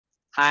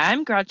Hi,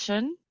 I'm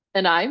Gretchen,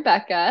 And I'm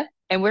Becca.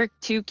 and we're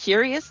two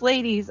curious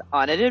ladies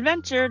on an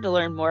adventure to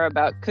learn more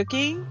about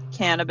cooking,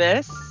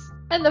 cannabis.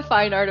 And the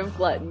fine art of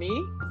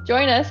gluttony.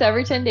 Join us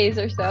every 10 days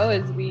or so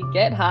as we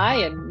get high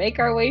and make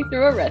our way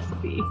through a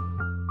recipe.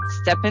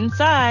 Step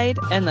inside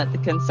and let the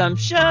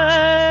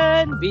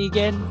consumption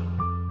begin.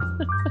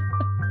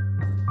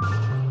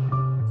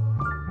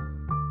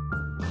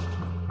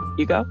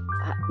 You go?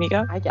 I, Me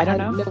go? I I don't had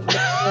know. where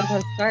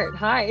to start.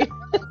 Hi.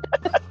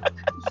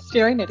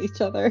 Staring at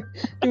each other.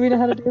 Do we know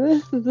how to do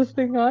this? Is this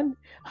thing on?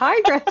 Hi,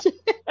 Gretchen.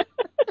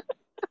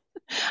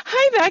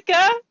 Hi,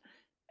 Becca.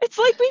 It's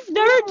like we've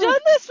never Oh, done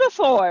this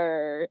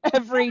before.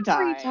 Every every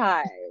time.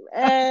 time.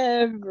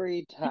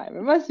 Every time.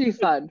 It must be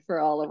fun for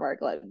all of our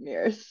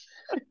gluttoniers.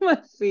 It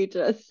must be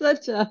just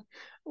such a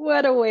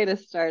what a way to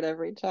start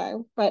every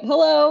time. But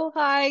hello,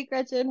 hi,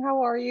 Gretchen.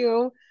 How are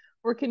you?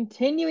 We're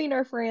continuing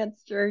our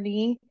France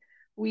journey.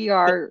 We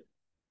are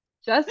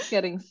just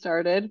getting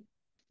started.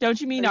 Don't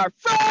you mean Are you- our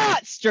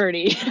France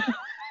journey?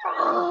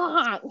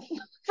 France!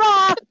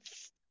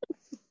 France!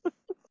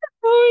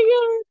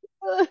 Oh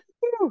my God.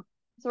 Whew.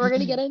 So we're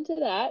gonna get into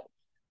that.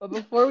 But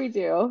before we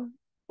do,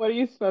 what are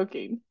you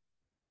smoking?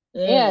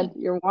 And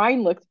Mm. your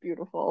wine looks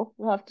beautiful.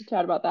 We'll have to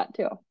chat about that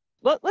too.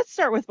 Let's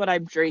start with what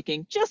I'm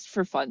drinking just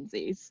for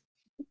funsies.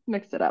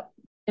 Mix it up.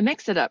 And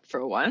mix it up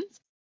for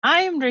once.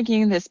 I am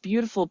drinking this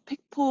beautiful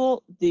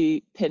Picpoul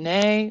de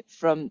Pinet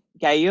from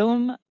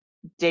Guillaume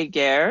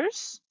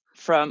Deguers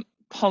from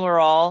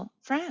Pomerol,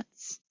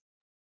 France.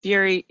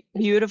 Very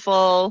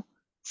beautiful,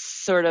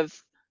 sort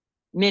of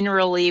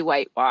minerally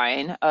white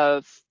wine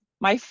of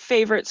my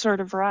favorite sort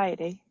of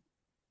variety.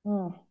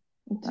 Oh,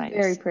 it's very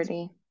Nice.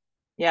 pretty.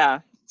 Yeah,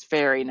 it's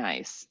very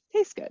nice.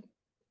 Tastes good.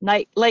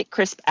 Light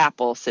crisp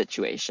apple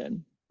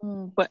situation.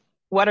 Mm.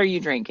 What are you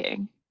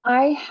drinking?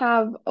 I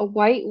have a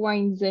white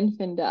wine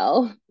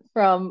Zinfandel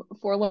from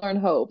Forlorn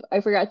Hope.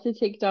 I forgot to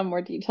take down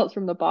more details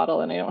from the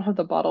bottle, and I don't have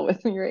the bottle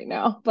with me right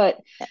now, but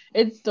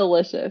it's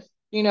delicious.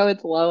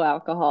 It's low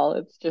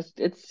alcohol.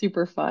 It's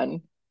super fun.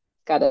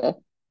 It's got a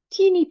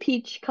teeny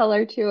peach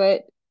color to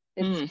it.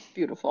 It's Mm,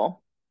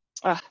 beautiful.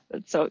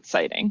 that's so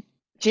exciting.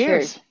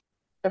 Cheers Cheers.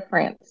 to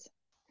France.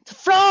 To To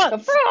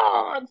France!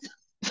 France!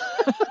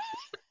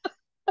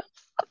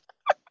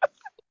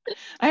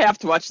 I have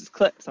to watch this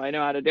clip so I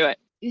know how to do it.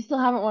 You still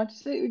haven't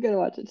watched it? We gotta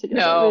watch it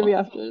together. No. Maybe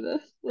after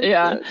this. Let's do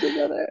Yeah. it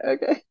together.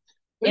 Okay.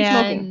 What are you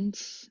smoking?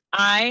 And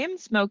I am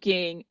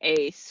smoking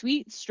a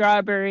sweet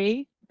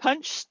strawberry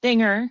punch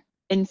stinger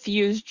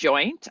infused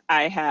joint.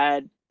 I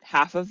had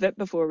half of it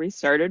before we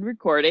started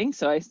recording,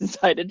 so I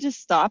decided to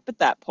stop at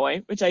that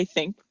point, which I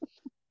think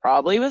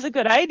probably was a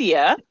good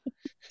idea.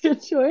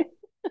 Good choice.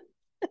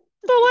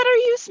 So, what are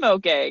you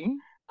smoking?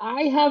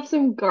 I have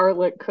some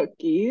garlic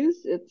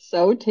cookies. It's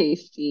so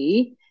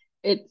tasty.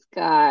 It's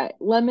got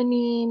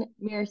limonene,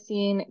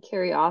 myrcene,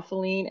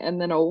 caryophyllene,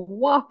 and then a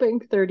whopping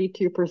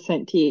 32%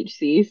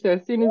 THC. So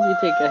as soon as you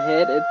take a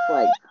hit, it's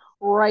like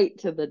right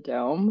to the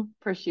dome.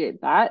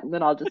 Appreciate that. And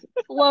then I'll just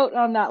float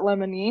on that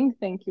limonene.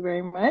 Thank you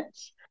very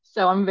much.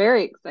 So I'm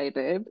very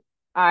excited.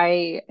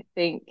 I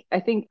think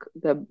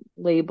the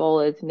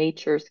label is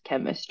Nature's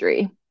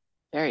Chemistry.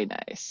 Very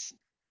nice.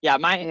 Yeah,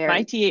 my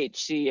Very.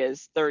 THC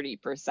is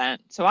 30%.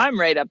 So I'm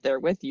right up there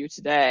with you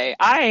today.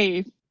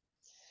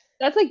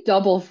 That's like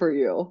double for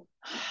you.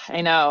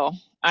 I know.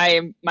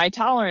 My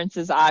tolerance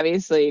has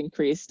obviously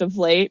increased of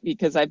late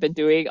because I've been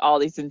doing all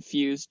these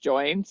infused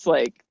joints.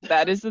 Like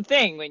that is the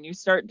thing. When you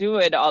start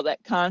doing all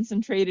that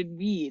concentrated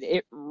weed,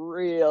 it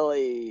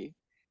really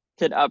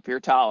can up your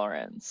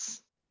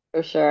tolerance.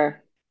 For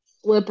sure.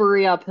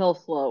 Slippery uphill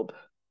slope.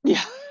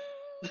 Yeah.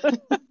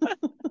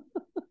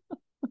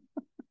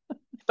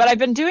 But I've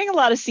been doing a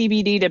lot of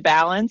CBD to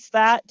balance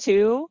that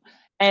too,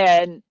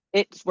 and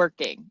it's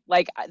working.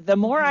 Like the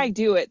more I Mhm.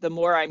 do it, the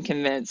more I'm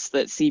convinced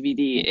that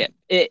CBD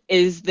it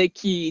is the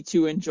key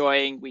to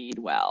enjoying weed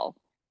well.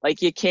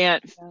 Like you Yeah.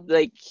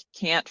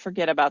 can't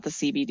forget about the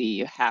CBD.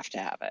 You have to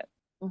have it.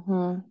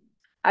 hmm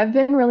I've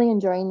been really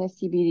enjoying the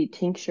CBD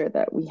tincture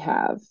that we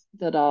have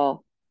that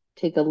I'll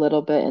take a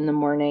little bit in the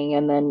morning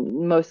and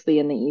then mostly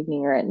in the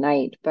evening or at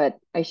night. But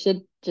I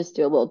should just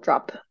do a little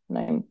drop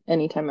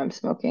anytime I'm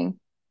smoking.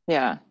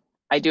 Yeah.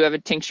 I do have a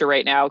tincture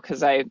right now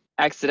because I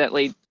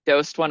accidentally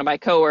dosed one of my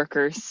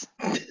coworkers.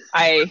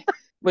 I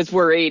was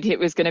worried it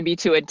was going to be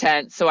too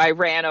intense, so I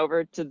ran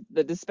over to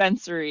the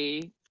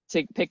dispensary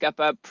to pick up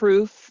a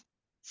proof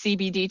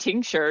CBD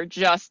tincture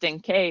just in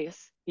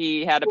case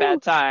he had a Ooh,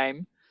 bad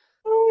time.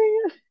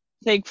 oh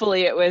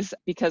Thankfully, it was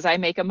because I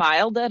make a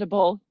mild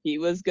edible. He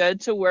was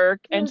good to work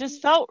my and God.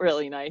 just felt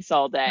really nice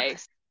all day.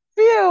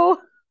 Phew.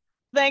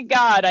 Thank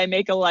God I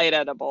make a light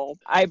edible.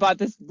 I bought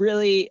this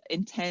really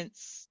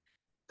intense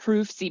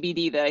proof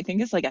CBD that I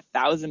think is like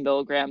 1,000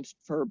 milligrams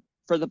for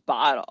the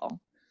bottle.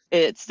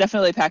 It's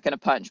definitely packing a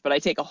punch, but I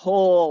take a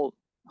whole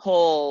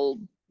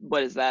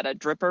what is that, a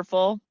dripper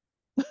full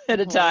at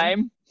a Mhm.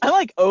 time. I'm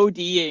like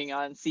ODing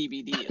on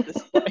CBD at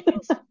this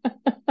point.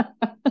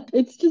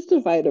 It's just a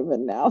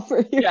vitamin now for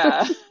you. Yeah.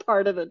 It's just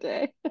part of the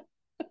day.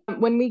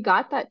 When we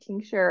got that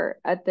tincture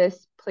at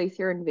this place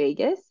here in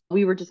Vegas,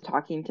 we were just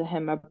talking to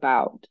him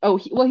about,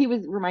 he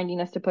was reminding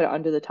us to put it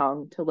under the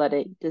tongue to let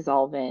it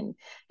dissolve in.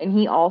 And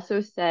he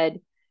also said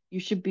you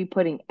should be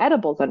putting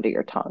edibles under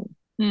your tongue,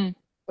 Hmm.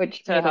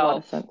 which To made a lot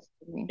of help. sense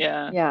to me.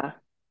 Yeah. Yeah.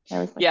 I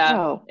was like, Yeah.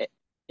 oh,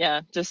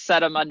 Yeah. Just set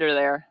them under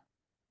there.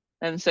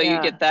 And so you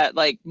yeah. get that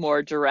like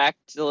more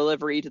direct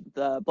delivery to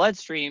the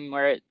bloodstream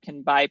where it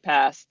can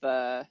bypass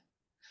I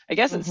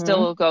guess it Mm-hmm.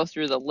 still go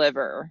through the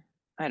liver.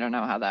 I don't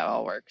know how that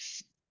all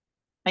works.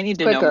 I need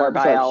to know Quicker more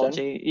absorption.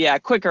 biology. Yeah,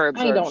 quicker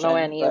I don't know absorption,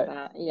 any of but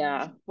that.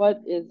 Yeah.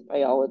 What is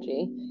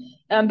biology?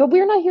 But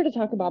we're not here to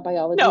talk about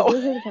biology. no. We're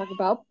here to talk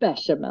about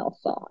bechamel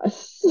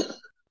sauce.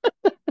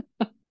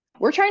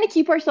 We're trying to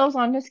keep ourselves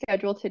on the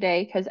schedule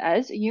today because,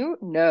 as you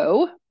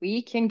know,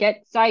 we can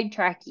get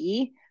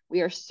sidetracky.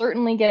 We are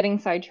certainly getting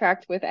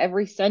sidetracked with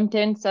every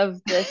sentence of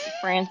this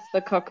France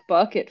the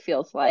Cookbook, it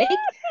feels like.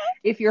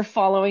 If you're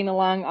following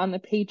along on the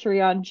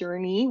Patreon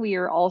journey, we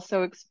are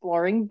also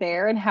exploring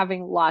there and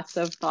having lots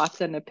of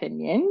thoughts and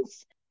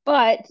opinions.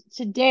 But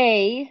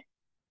today,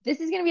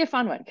 this is going to be a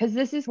fun one because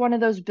this is one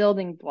of those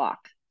building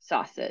block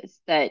sauces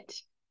that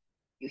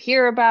you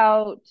hear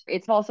about.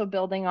 It's also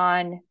building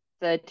on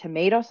the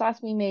tomato sauce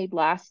we made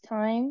last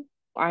time.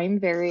 I'm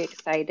very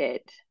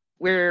excited.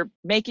 We're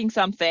making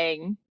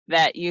something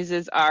that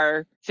uses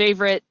our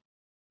favorite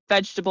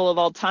vegetable of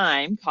all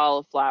time,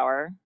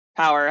 cauliflower,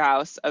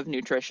 powerhouse of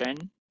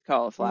nutrition,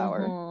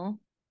 cauliflower. Mm-hmm.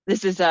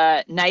 This is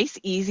a nice,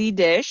 easy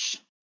dish.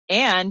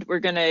 And we're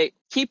going to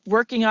keep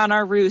working on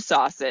our roux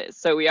sauces.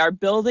 So we are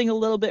building a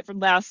little bit from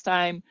last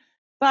time,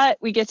 but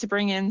we get to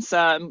bring in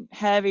some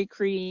heavy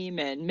cream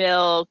and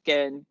milk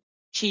and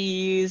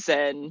cheese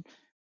and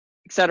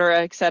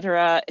et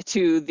cetera,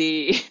 to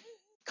the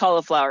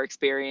cauliflower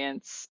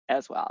experience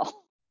as well.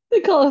 The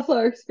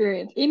cauliflower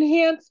experience,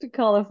 enhanced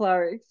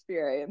cauliflower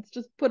experience.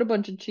 Just put a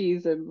bunch of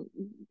cheese and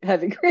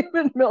heavy cream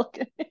and milk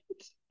in it.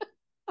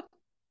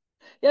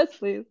 Yes,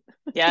 please.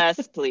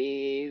 Yes,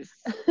 please.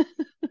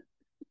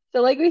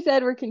 So, like we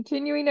said, we're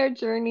continuing our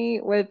journey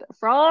with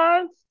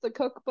France, the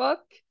cookbook,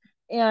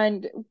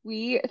 and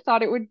we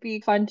thought it would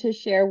be fun to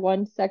share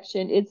one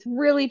section. It's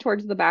really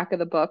towards the back of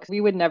the book. We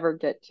would never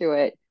get to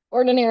it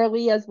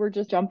ordinarily as we're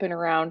just jumping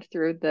around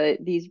through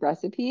these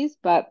recipes,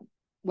 but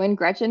when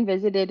Gretchen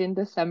visited in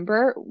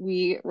December,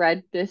 we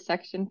read this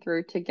section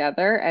through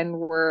together and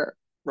were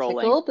Rolling,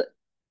 tickled,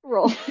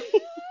 rolling,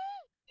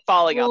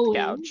 falling off the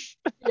rolling. couch.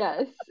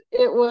 Yes,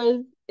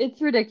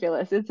 it's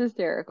ridiculous. It's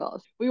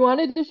hysterical. We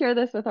wanted to share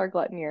this with our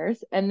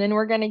gluttoners, and then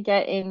we're going to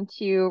get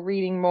into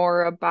reading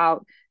more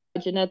about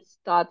Jeanette's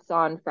thoughts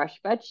on fresh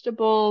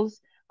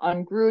vegetables,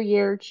 on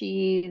Gruyere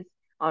cheese,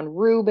 on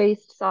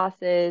roux-based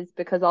sauces,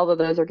 because all of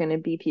those are going to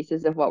be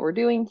pieces of what we're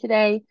doing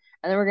today.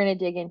 And then we're going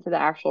to dig into the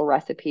actual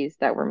recipes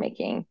that we're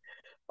making.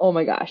 Oh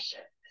my gosh,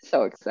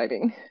 so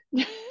exciting.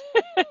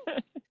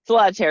 It's a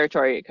lot of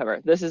territory to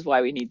cover. This is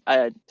why we need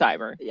a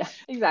timer. Yeah,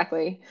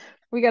 exactly.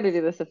 We got to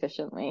do this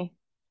efficiently.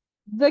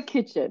 The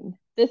kitchen.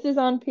 This is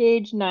on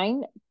page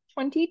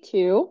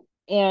 922.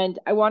 And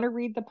I want to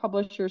read the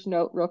publisher's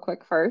note real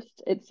quick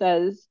first. It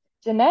says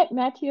Ginette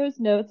Mathiot's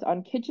notes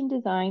on kitchen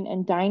design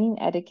and dining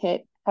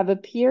etiquette have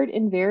appeared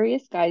in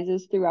various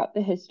guises throughout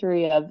the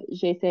history of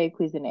Je sais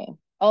cuisiner.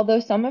 Although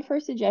some of her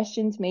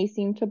suggestions may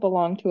seem to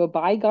belong to a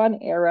bygone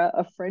era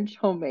of French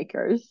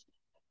homemakers,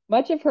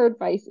 much of her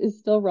advice is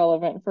still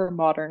relevant for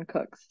modern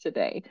cooks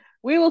today.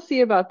 We will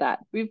see about that.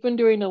 We've been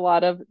doing a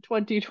lot of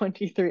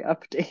 2023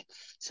 updates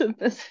to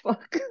this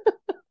book.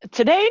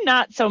 Today,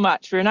 not so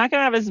much. We're not going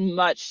to have as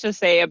much to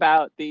say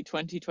about the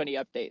 2020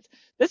 updates.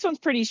 This one's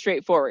pretty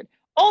straightforward.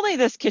 Only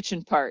this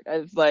kitchen part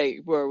of like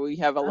where we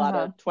have a lot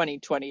Uh-huh. of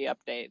 2020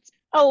 updates.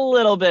 A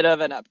little bit of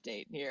an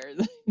update here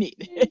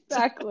needed.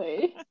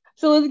 Exactly.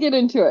 So let's get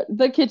into it.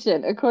 The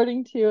kitchen,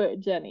 according to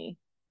Jenny.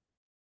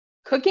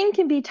 Cooking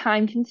can be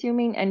time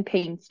consuming and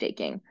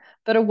painstaking,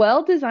 but a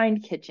well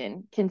designed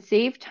kitchen can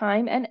save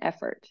time and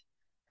effort.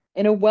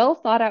 In a well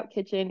thought out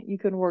kitchen, you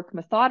can work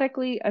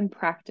methodically and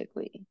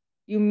practically.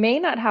 You may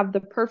not have the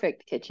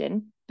perfect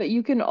kitchen, but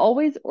you can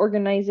always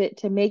organize it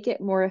to make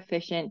it more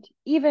efficient,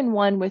 even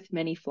one with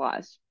many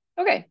flaws.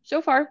 Okay,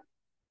 so far,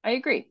 I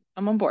agree.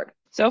 I'm on board.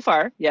 So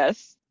far,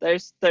 yes.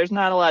 There's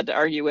not a lot to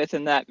argue with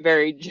in that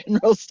very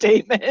general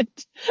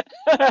statement.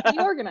 Be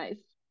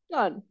organized.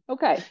 Done.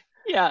 Okay.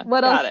 Yeah,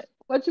 What got else? it.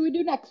 What should we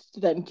do next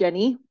then,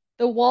 Jenny?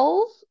 The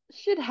walls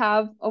should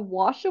have a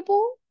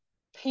washable,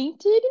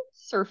 painted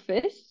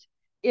surface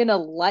in a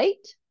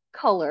light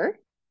color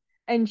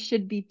and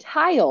should be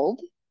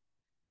tiled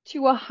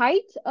to a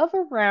height of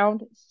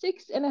around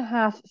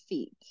 6.5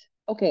 feet.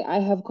 Okay, I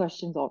have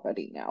questions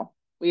already now.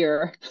 We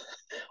are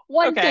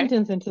one Okay.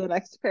 sentence into the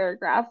next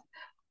paragraph.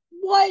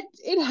 What?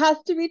 It has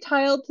to be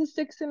tiled to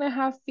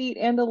 6.5 feet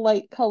and a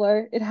light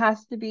color. It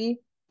has to be.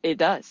 It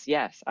does.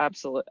 Yes,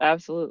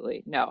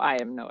 absolutely. No, I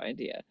have no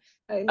idea.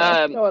 I know,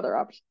 Um, no other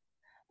option.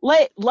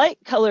 light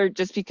color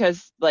just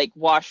because like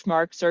wash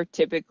marks are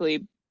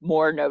typically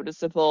more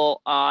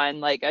noticeable on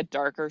like a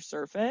darker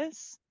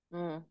surface.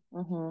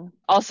 Mm-hmm.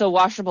 Also,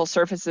 washable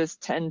surfaces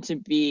tend to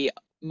be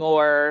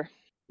more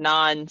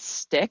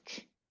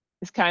non-stick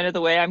is kind of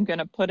the way I'm going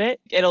to put it.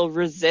 It'll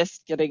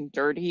resist getting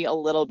dirty a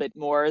little bit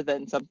more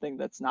than something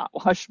that's not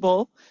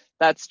washable.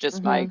 That's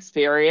just my Mm-hmm.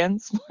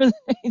 experience more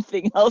than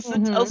anything else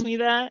that tells Mm-hmm. me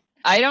that.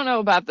 I don't know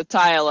about the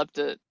tile up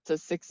to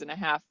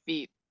 6.5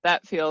 feet.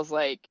 That feels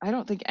like I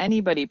don't think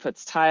anybody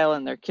puts tile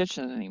in their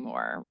kitchen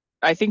anymore.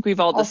 I think we've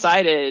all Also,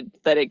 decided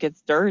that it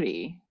gets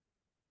dirty.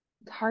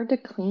 it's hard to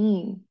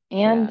clean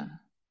and Yeah.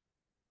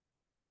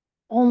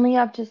 only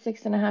up to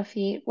 6.5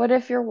 feet. What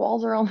if your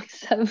walls are only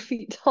 7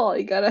 feet tall?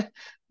 You gotta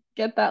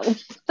get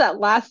that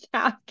last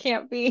half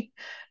can't be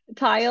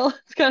tile.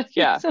 It's gotta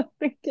be Yeah.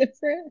 something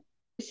different.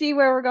 See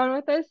where we're going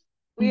with this?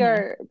 We Hmm.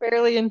 are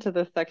barely into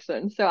this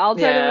section, so I'll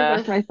try to Yeah.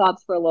 reserve my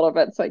thoughts for a little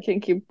bit so I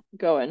can keep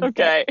going.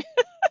 But Okay.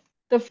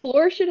 the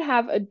floor should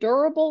have a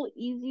durable,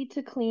 easy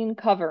to clean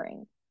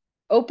covering.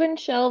 Open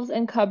shelves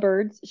and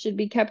cupboards should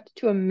be kept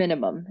to a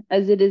minimum,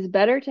 as it is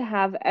better to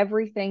have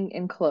everything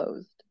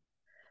enclosed.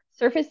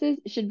 Surfaces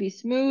should be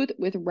smooth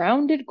with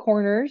rounded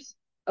corners,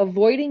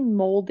 avoiding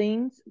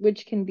moldings,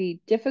 which can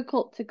be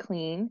difficult to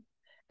clean,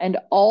 and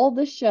all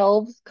the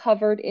shelves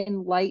covered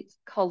in light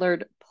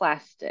colored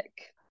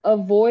plastic.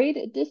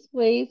 Avoid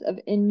displays of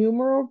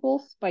innumerable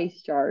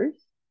spice jars.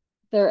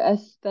 Their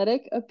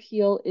aesthetic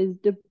appeal is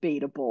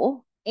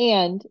debatable,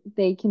 and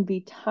they can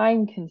be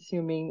time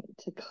consuming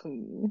to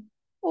clean.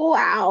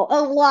 Wow,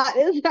 a lot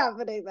is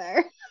happening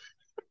there.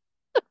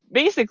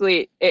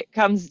 Basically, it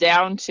comes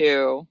down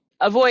to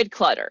avoid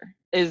clutter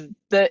is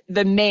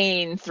the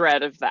main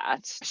thread of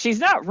that. She's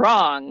not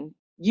wrong.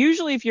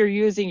 Usually if you're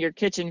using your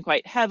kitchen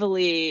quite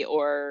heavily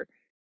or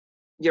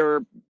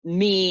you're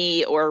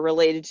me or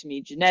related to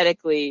me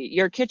genetically,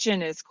 your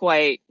kitchen is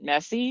quite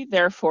messy.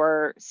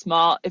 Therefore,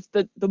 small if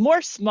the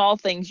more small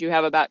things you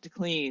have about to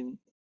clean,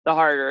 the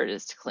harder it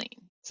is to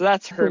clean. So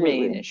that's her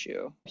main Absolutely.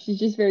 issue. She's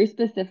just very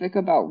specific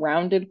about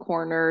rounded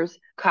corners,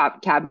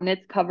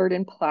 cabinets covered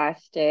in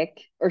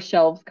plastic, or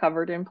shelves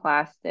covered in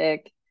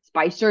plastic.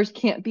 Spice jars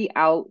can't be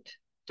out.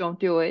 Don't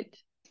do it.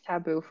 It's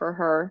taboo for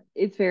her.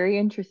 It's very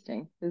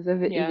interesting.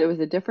 It Yeah. was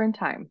a different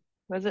time.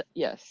 Was it?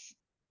 Yes.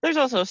 There's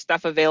also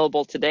stuff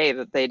available today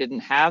that they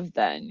didn't have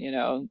then.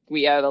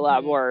 We have a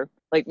lot Hmm. more,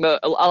 like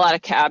a lot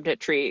of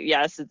cabinetry.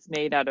 Yes, it's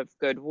made out of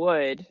good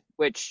wood,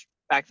 which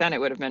back then it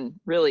would have been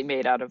really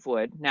made out of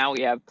wood. Now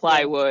we have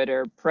Yeah. plywood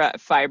or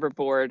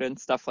fiberboard and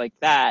stuff like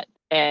that.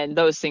 And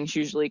those things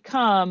usually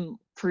come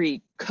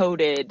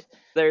pre-coated.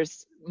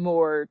 There's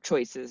more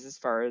choices as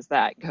far as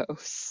that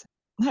goes.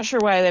 I'm not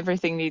sure why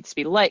everything needs to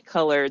be light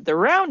colored. The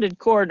rounded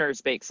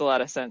corners makes a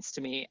lot of sense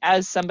to me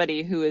as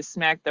somebody who has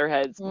smacked their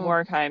heads Mm.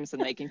 more times than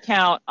they can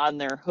count on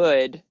their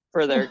hood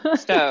for their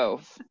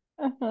stove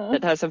Uh-huh.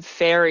 that has a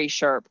very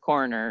sharp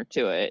corner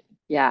to it.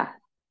 Yeah,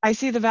 I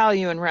see the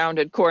value in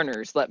rounded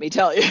corners, let me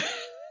tell you.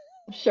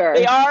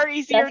 They sure. are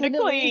easier to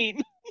Definitely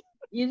clean.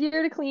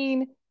 easier to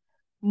clean,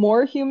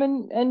 more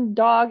human and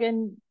dog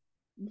and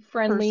Person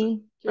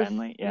friendly. Just,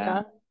 friendly, yeah.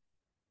 yeah.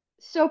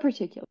 So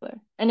particular.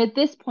 And at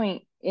this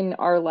point in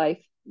our life,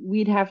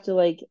 we'd have to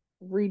like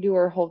redo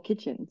our whole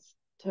kitchens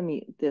to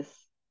meet this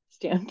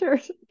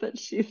standard that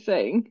she's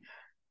saying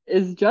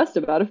is just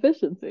about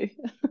efficiency.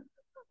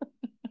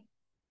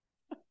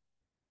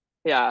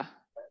 Yeah.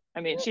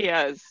 I mean, she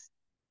has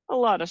a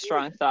lot of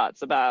strong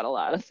thoughts about a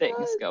lot of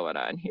things going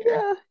on here.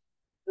 Yeah,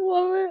 I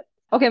love it.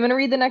 Okay, I'm gonna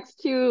read the next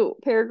two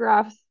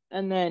paragraphs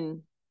and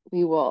then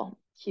we will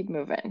keep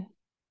moving.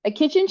 A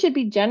kitchen should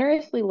be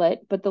generously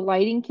lit, but the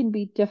lighting can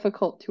be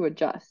difficult to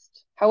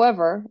adjust.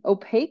 However,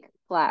 opaque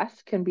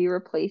glass can be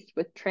replaced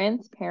with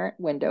transparent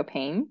window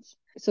panes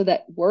so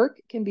that work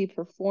can be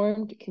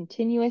performed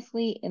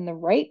continuously in the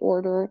right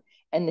order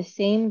and the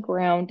same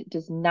ground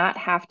does not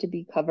have to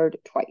be covered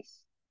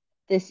twice.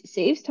 This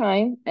saves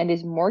time and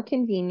is more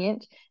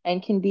convenient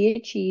and can be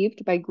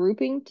achieved by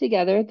grouping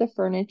together the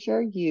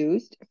furniture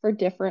used for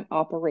different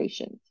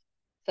operations,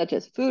 such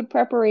as food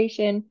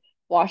preparation,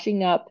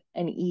 washing up,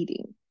 and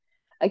eating.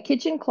 A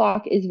kitchen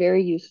clock is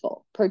very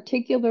useful,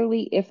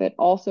 particularly if it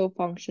also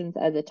functions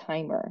as a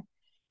timer.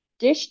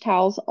 Dish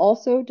towels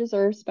also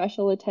deserve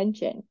special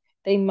attention.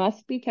 They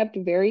must be kept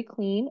very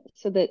clean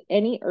so that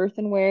any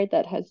earthenware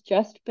that has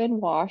just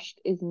been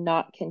washed is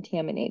not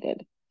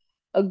contaminated.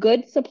 A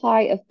good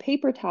supply of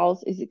paper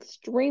towels is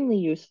extremely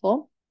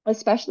useful,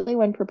 especially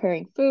when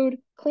preparing food,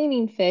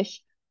 cleaning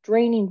fish,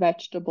 draining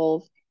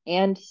vegetables,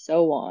 and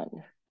so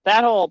on.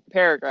 That whole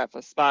paragraph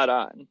was spot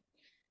on.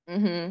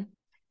 Hmm.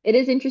 It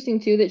is interesting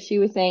too that she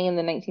was saying in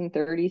the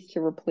 1930s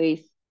to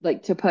replace,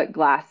 like, to put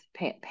glass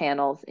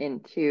panels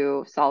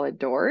into solid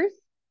doors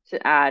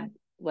to add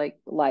like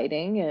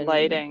lighting. And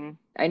Lighting.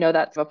 I know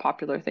that's a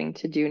popular thing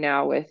to do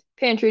now with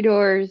pantry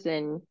doors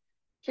and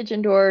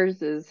kitchen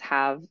doors is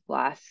have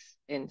glass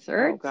Oh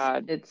inserts.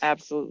 God, It's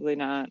absolutely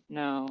not.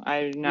 No,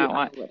 I do you, not I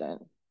want.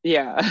 wouldn't.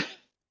 Yeah,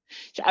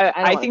 I,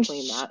 I don't I want think. to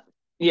clean that.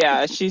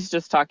 Yeah, she's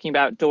just talking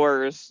about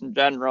doors in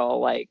general,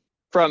 like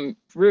from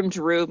room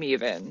to room,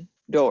 even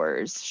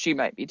doors. She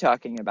might be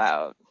talking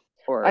about,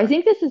 I or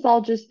think this is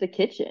all just the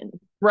kitchen.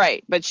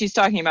 Right, but she's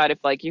talking about if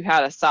like you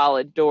had a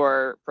solid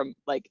door from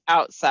like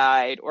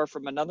outside or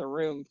from another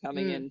room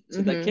coming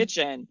into the Mm-hmm.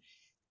 kitchen,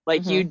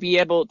 like Mm-hmm. you'd be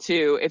able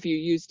to, if you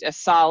used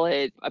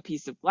a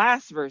piece of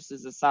glass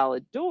versus a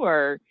solid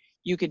door,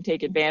 you can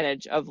take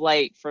advantage of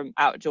light from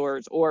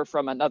outdoors or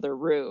from another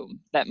room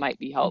that might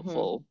be Mm-hmm.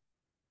 helpful.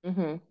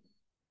 Mm-hmm.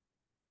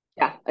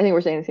 Yeah, I think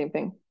we're saying the same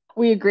thing.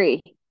 We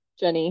agree,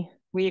 Jenny.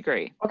 We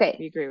agree. Okay,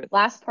 We agree with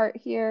last this. part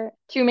here.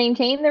 To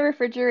maintain the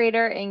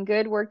refrigerator in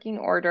good working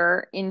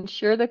order,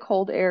 ensure the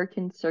cold air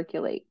can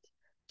circulate.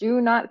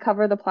 Do not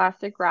cover the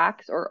plastic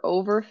racks or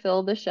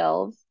overfill the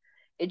shelves.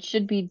 It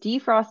should be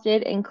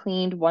defrosted and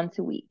cleaned once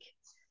a week.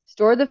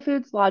 Store the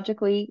foods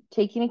logically,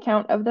 taking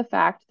account of the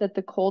fact that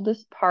the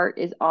coldest part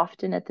is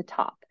often at the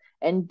top,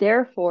 and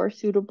therefore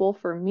suitable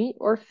for meat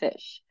or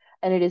fish,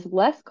 and it is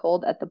less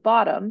cold at the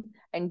bottom,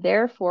 and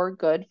therefore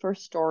good for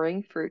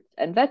storing fruits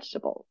and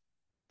vegetables.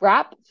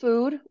 Wrap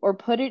food or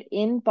put it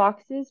in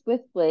boxes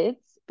with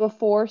lids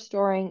before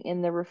storing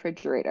in the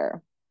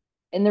refrigerator.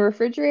 In the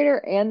refrigerator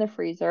and the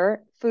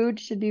freezer, food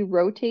should be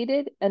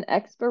rotated and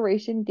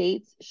expiration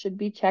dates should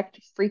be checked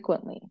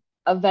frequently.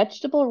 A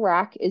vegetable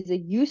rack is a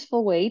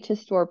useful way to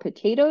store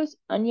potatoes,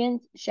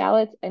 onions,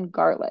 shallots, and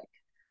garlic.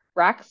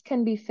 Racks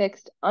can be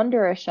fixed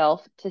under a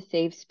shelf to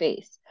save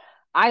space.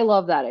 I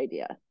love that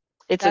idea.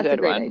 It's a That's a good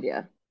great one.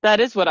 idea. That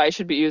is what I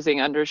should be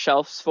using under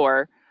shelves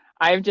for.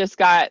 I've just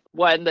got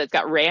one that's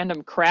got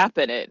random crap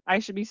in it. I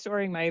should be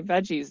storing my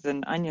veggies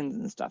and onions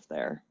and stuff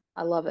there.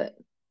 I love it.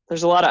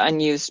 There's a lot of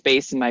unused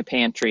space in my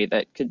pantry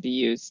that could be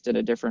used in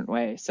a different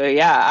way. So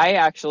yeah, I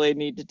actually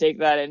need to take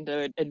that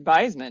into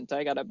advisement.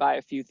 I got to buy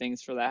a few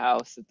things for the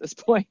house at this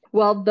point.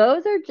 Well,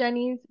 those are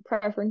Jenny's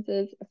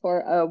preferences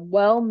for a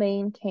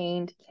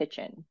well-maintained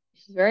kitchen.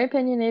 She's very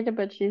opinionated,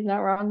 but she's not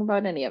wrong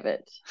about any of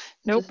it.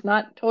 It's Nope. just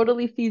not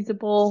totally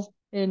feasible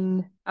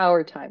in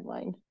our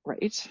timeline.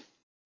 Right.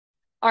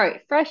 All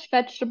right, fresh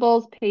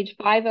vegetables, page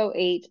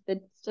 508.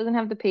 That doesn't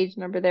have the page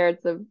number there.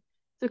 It's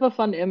like a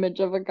fun image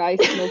of a guy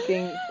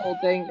smoking,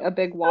 holding a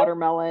big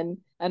watermelon,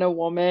 and a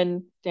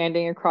woman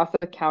standing across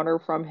the counter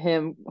from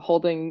him,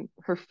 holding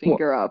her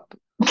finger up,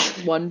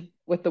 one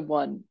with the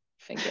one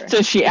finger. So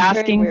is she It's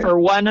very asking weird. for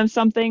one of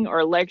something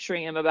or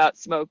lecturing him about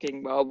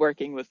smoking while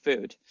working with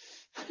food?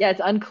 Yeah,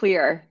 it's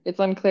unclear. It's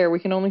unclear. We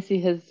can only see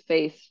his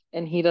face,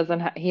 and he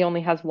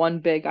only has one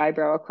big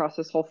eyebrow across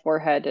his whole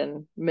forehead,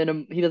 and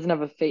he doesn't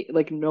have a face,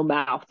 like no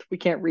mouth. We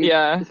can't read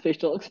Yeah. his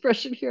facial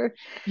expression here.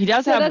 He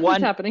does So have that's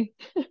what's one happening.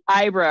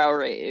 eyebrow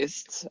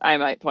raised. I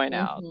might point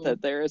out Mm-hmm.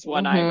 that there is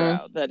one Mm-hmm.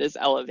 eyebrow that is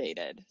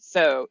elevated.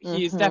 So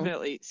he's Mm-hmm.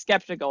 definitely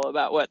skeptical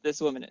about what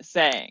this woman is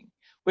saying,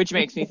 which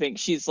makes me think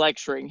she's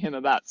lecturing him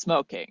about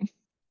smoking.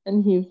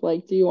 And he's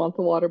like, "Do you want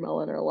the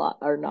watermelon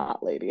or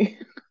not, lady?"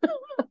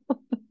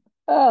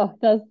 Oh,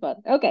 that's fun.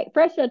 Okay,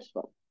 fresh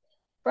vegetables.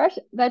 Fresh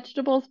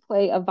vegetables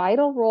play a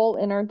vital role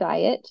in our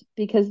diet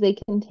because they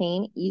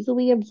contain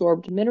easily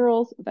absorbed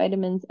minerals,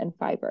 vitamins, and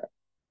fiber.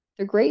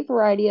 The great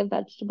variety of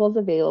vegetables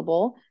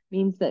available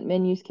means that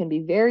menus can be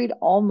varied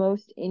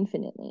almost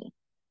infinitely.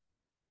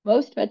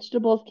 Most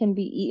vegetables can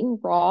be eaten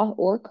raw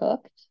or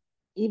cooked.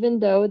 Even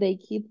though they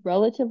keep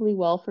relatively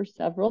well for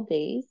several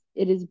days,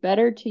 it is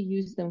better to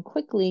use them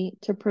quickly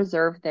to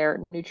preserve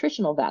their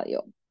nutritional value.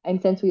 And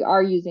since we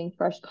are using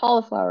fresh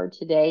cauliflower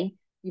today,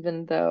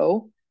 even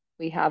though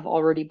we have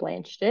already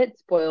blanched it,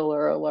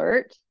 spoiler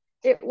alert,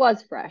 it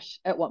was fresh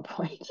at one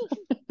point.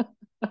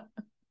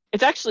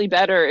 It's actually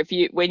better if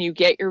you when you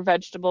get your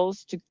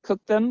vegetables to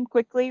cook them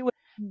quickly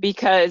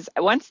because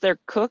once they're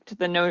cooked,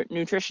 the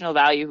nutritional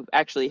value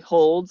actually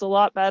holds a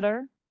lot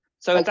better.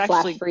 So it's Like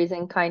flash actually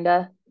freezing, kind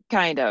of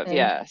kind of, thing.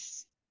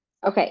 yes.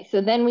 Okay,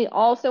 so then we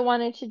also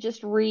wanted to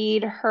just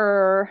read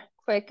her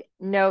quick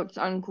notes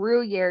on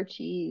Gruyere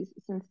cheese,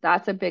 since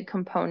that's a big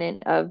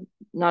component of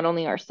not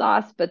only our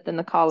sauce, but then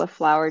the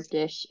cauliflower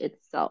dish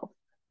itself.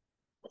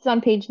 It's on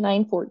page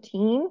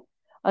 914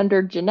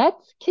 under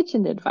Ginette's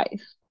kitchen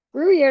advice.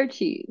 Gruyere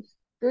cheese.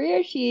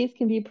 Gruyere cheese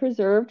can be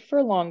preserved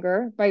for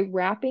longer by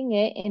wrapping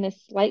it in a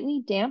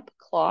slightly damp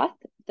cloth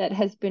that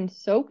has been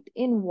soaked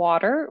in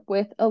water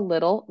with a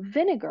little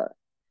vinegar.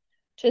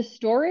 To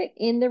store it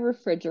in the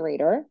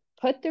refrigerator,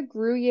 put the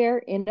Gruyere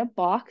in a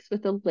box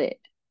with a lid.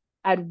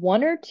 Add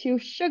one or two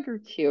sugar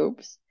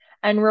cubes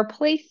and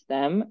replace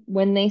them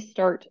when they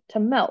start to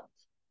melt.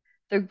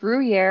 The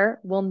Gruyere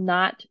will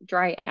not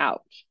dry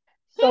out.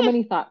 So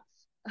many thoughts.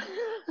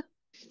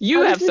 You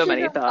How does have the so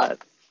many sugar melt?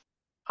 thoughts.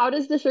 How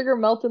does the sugar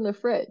melt in the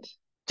fridge?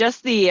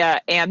 Just the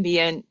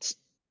ambient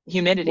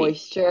humidity.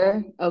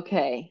 Moisture.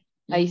 Okay,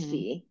 I Hmm.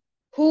 see.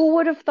 Who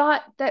would have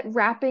thought that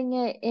wrapping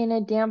it in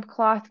a damp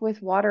cloth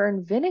with water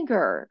and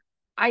vinegar?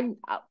 I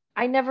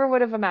I never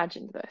would have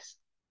imagined this.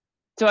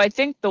 So I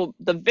think the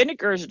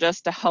vinegar is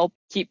just to help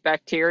keep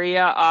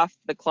bacteria off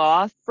the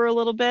cloth for a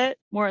little bit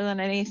more than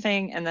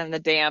anything, and then the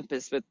damp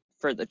is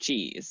for the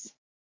cheese.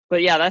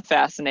 But yeah, that's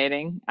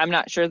fascinating. I'm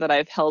not sure that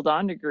I've held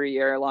on to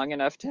Gruyere long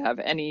enough to have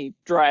any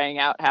drying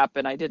out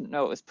happen. I didn't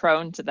know it was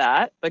prone to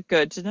that, but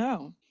good to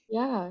know.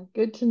 Yeah,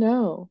 good to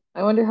know.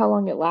 I wonder how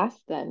long it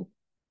lasts then.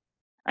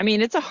 I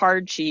mean, it's a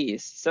hard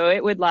cheese, so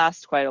it would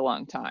last quite a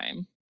long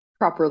time.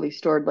 Properly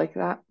stored like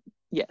that.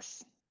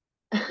 Yes.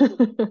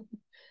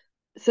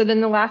 So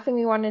then the last thing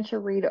we wanted to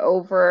read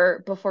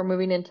over before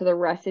moving into the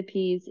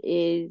recipes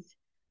is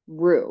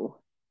roux,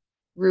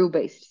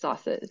 roux-based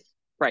sauces.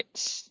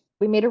 Right.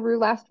 We made a roux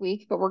last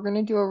week, but we're going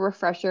to do a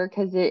refresher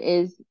because it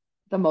is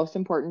the most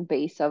important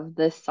base of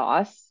this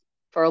sauce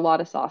for a lot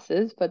of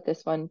sauces, but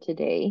this one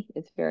today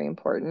is very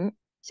important.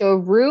 So a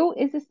roux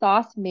is a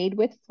sauce made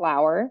with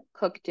flour,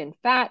 cooked in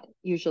fat,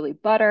 usually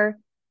butter,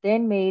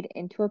 then made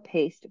into a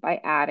paste by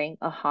adding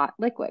a hot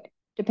liquid.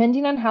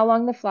 Depending on how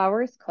long the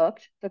flour is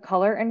cooked, the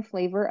color and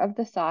flavor of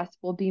the sauce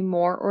will be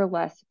more or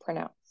less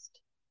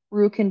pronounced.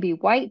 Roux can be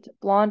white,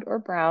 blonde, or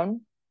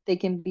brown. They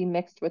can be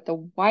mixed with a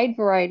wide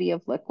variety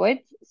of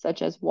liquids,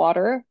 such as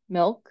water,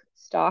 milk,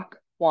 stock,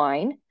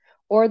 wine,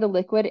 or the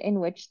liquid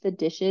in which the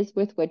dishes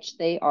with which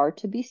they are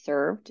to be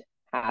served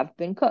have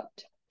been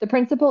cooked. The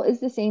principle is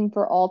the same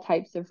for all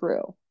types of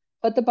roux.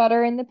 Put the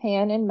butter in the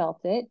pan and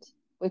melt it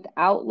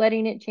without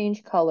letting it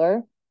change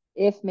color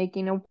if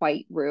making a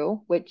white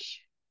roux,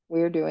 which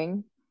we're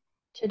doing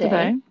Today.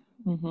 today.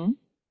 Mm-hmm.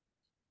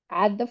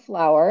 Add the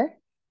flour.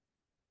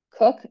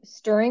 Cook,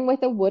 stirring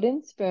with a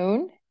wooden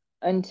spoon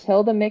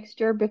until the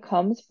mixture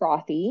becomes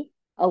frothy.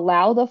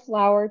 Allow the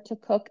flour to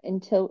cook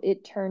until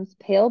it turns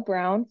pale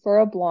brown for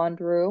a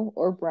blonde roux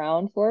or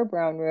brown for a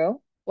brown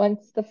roux.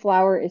 Once the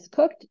flour is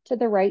cooked to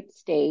the right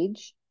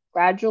stage,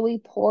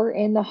 gradually pour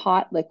in the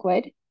hot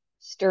liquid,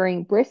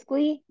 stirring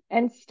briskly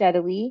and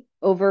steadily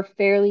over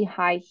fairly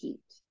high heat.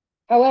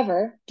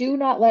 However, do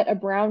not let a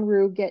brown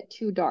roux get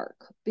too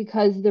dark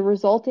because the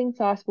resulting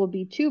sauce will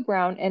be too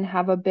brown and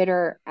have a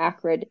bitter,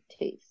 acrid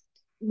taste.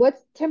 What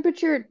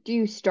temperature do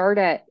you start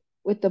at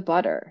with the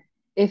butter?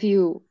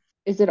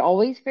 Is it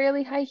always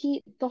fairly high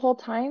heat the whole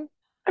time?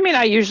 I mean,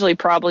 I usually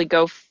probably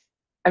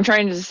I'm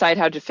trying to decide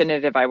how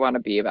definitive I want to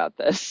be about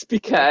this Okay.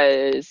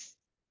 because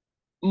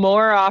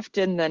more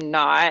often than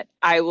not,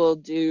 I will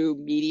do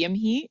medium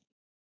heat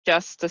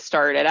just to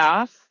start it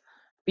off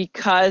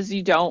because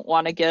you don't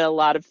want to get a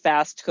lot of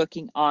fast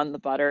cooking on the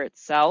butter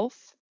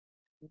itself.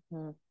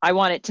 Mhm. I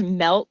want it to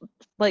melt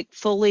like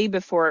fully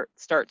before it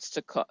starts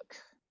to cook.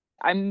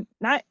 I'm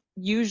not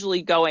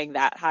usually going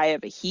that high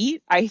of a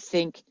heat. I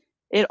think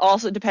it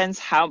also depends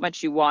how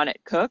much you want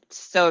it cooked.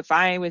 So if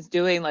I was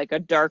doing like a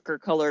darker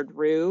colored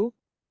roux,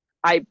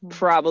 I Mhm.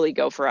 probably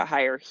go for a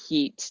higher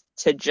heat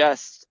to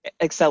just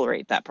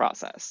accelerate that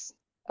process.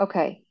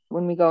 Okay.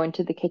 When we go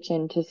into the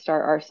kitchen to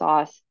start our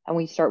sauce and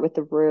we start with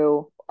the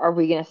roux, are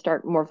we going to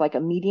start more of like a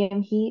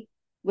medium heat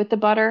with the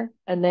butter?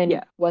 And then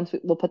Yeah. we'll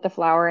put the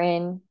flour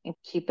in and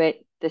keep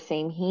it the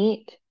same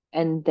heat.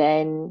 And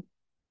then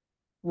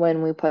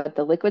when we put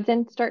the liquids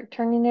in, start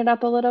turning it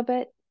up a little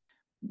bit?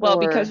 Well,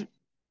 because Or,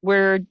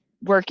 we're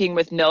working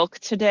with milk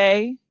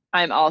today,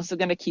 I'm also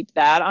going to keep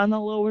that on the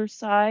lower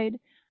side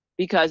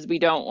because we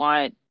don't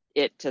want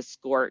it to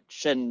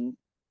scorch and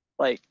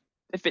like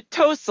if it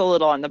toasts a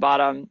little on the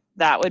bottom,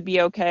 that would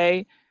be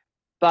okay.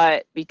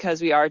 But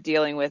because we are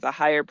dealing with a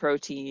higher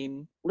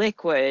protein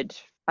liquid,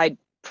 I'd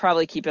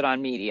probably keep it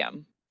on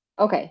medium.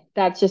 okay,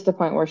 that's just the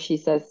point where she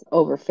says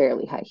over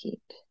fairly high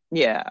heat.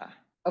 Yeah.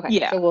 Okay,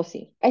 Yeah. so we'll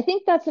see. I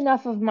think that's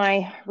enough of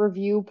my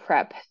review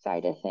prep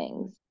side of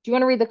things. Do you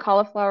want to read the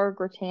cauliflower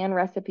gratin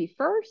recipe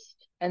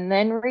first and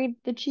then read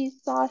the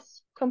cheese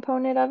sauce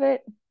component of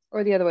it,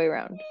 or the other way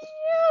around?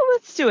 Yeah,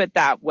 let's do it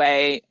that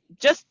way.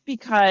 Just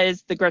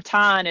because the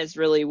gratin is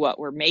really what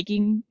we're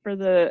making for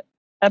the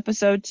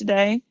episode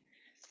today.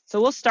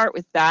 So we'll start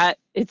with that.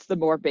 It's the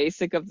more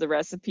basic of the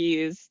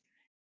recipes.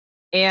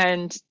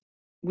 And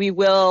we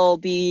will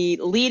be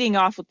leading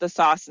off with the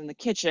sauce in the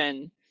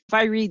kitchen. If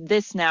I read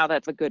this now,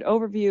 that's a good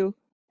overview.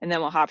 And then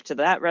we'll hop to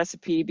that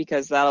recipe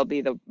because that'll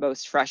be the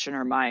most fresh in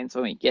our minds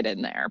when we get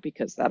in there,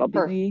 because that'll be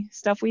Perfect. the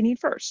stuff we need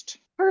first.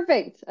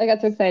 Perfect. I got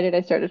so excited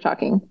I started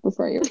talking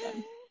before you were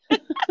done.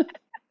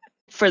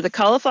 For the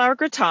cauliflower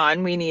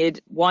gratin, we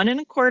need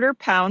 1¼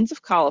 pounds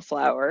of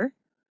cauliflower,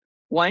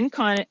 one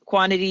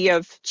quantity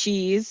of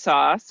cheese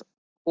sauce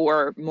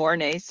or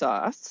Mornay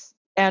sauce,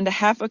 and a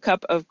half a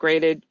cup of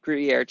grated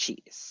Gruyere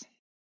cheese.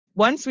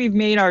 Once we've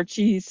made our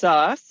cheese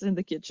sauce in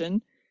the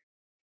kitchen,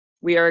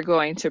 we are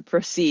going to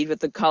proceed with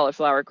the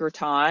cauliflower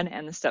gratin,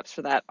 and the steps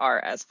for that are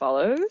as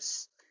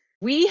follows.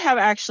 We have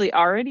actually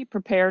already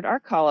prepared our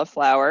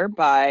cauliflower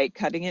by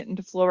cutting it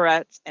into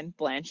florets and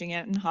blanching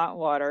it in hot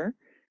water,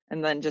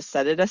 and then just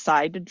set it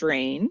aside to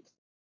drain.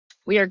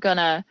 We are going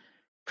to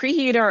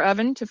preheat our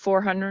oven to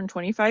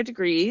 425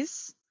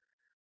 degrees.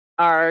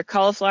 Our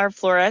cauliflower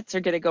florets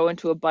are going to go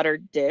into a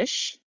buttered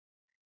dish,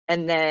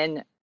 and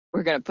then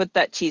we're going to put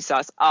that cheese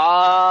sauce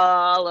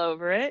all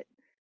over it,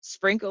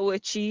 sprinkle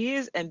with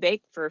cheese, and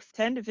bake for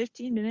 10 to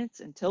 15 minutes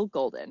until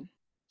golden.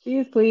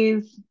 Cheese,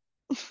 please.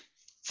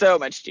 So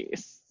much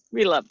cheese.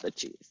 We love the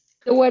cheese.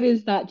 So what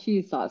is that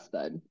cheese sauce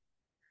then?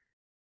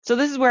 So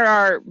this is where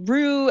our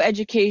roux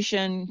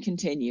education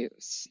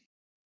continues.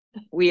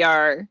 We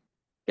are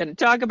going to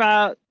talk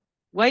about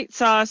white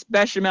sauce,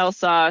 bechamel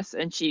sauce,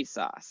 and cheese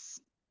sauce,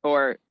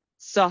 or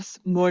sauce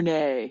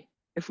mornay.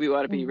 if we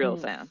want to be real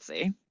Hmm.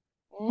 fancy.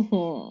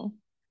 Hmm.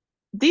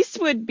 This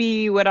would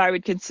be what I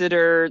would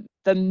consider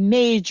the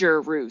major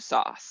roux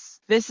sauce.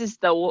 This is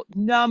the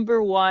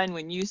number one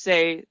when you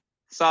say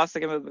sauce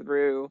that comes with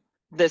roux.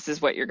 This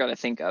is what you're going to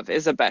think of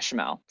is a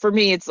bechamel. For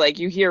me, it's like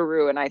you hear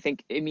roux and I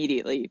think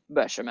immediately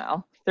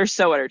bechamel. They're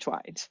so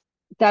intertwined.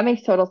 That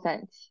makes total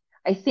sense.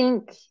 I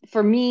think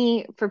for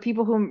me, for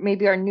people who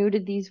maybe are new to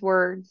these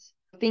words,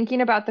 thinking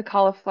about the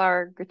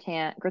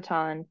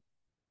gratin,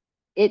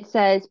 it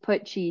says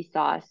put cheese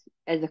sauce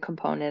as a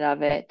component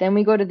of it. Then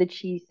we go to the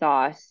cheese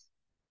sauce,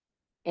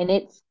 and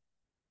it's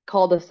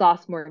called a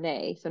sauce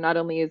mornay. So not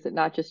only is it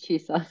not just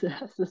cheese sauce,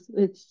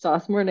 it's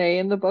sauce mornay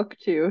in the book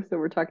too. So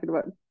we're talking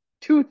about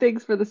two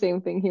things for the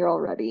same thing here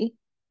already.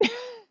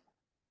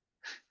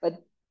 But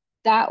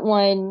that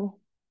one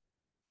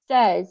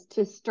says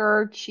to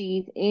stir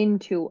cheese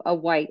into a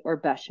white or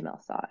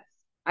bechamel sauce.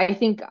 I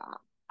think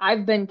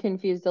I've been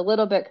confused a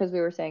little bit because we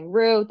were saying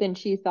roux, then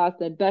cheese sauce,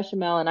 then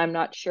bechamel, and I'm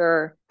not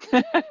sure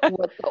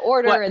what the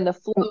order What and the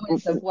flow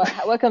is of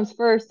what comes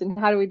first and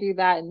how do we do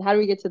that and how do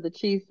we get to the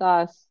cheese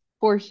sauce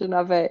portion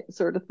of it,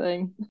 sort of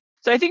thing.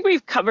 So I think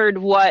we've covered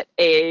what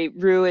a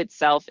roux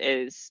itself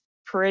is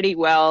pretty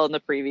well in the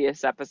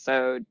previous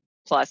episode,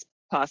 plus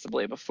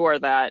possibly before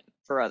that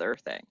for other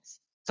things.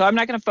 So I'm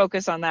not going to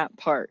focus on that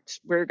part.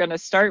 We're going to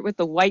start with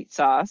the white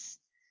sauce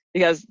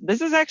because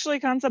this is actually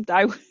a concept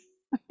I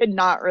had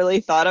not really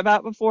thought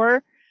about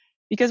before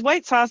because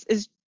white sauce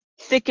is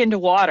thickened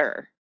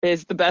water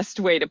is the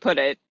best way to put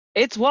it.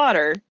 It's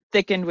water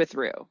thickened with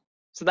roux.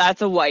 So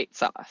that's a white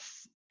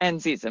sauce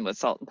and seasoned with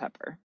salt and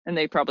pepper. And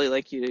they probably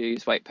like you to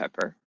use white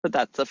pepper, but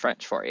that's the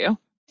French for you.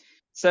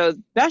 So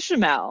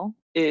bechamel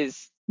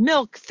is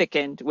milk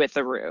thickened with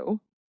a roux.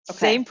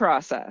 Same Okay.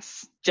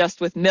 process,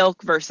 just with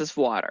milk versus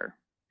water.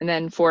 And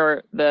then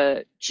for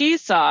the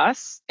cheese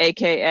sauce,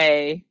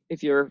 aka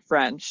if you're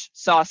French,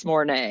 sauce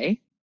mornay,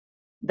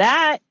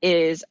 that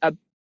is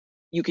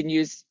you can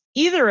use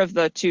either of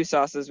the two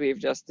sauces we've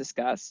just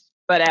discussed,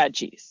 but add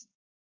cheese.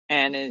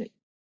 And it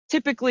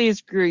typically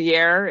is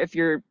gruyere. If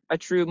you're a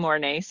true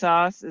Mornay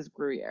sauce, is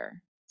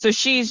gruyere. So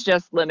she's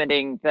just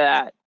limiting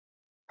that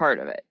part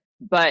of it.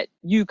 But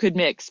you could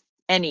mix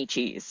any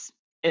cheese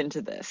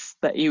into this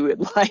that you would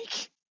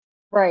like.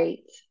 Right.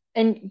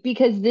 And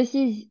because this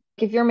is,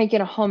 if you're making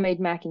a homemade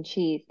mac and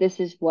cheese, this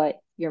is what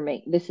you're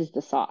making. This is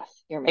the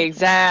sauce you're making.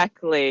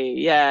 Exactly.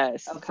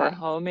 Yes. For Okay.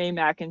 homemade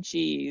mac and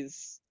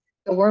cheese.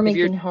 So we're If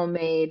you're making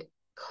homemade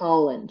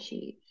Cullen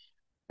cheese.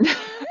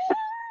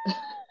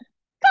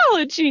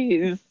 collard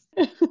cheese,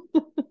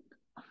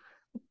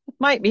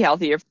 might be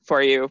healthier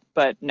for you,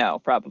 but no,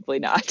 probably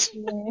not.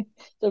 Yeah,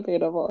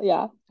 debatable.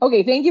 Yeah.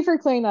 Okay. Thank you for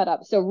clearing that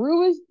up. So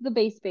roux is the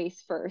base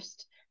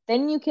first.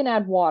 Then you can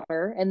add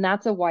water, and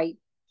that's a white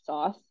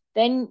sauce.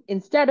 Then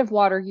instead of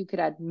water, you could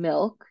add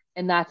milk,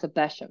 and that's a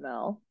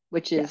bechamel,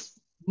 which is Yes.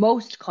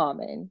 most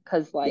common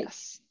because like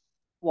Yes.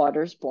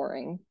 water's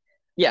boring.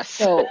 Yes.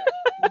 So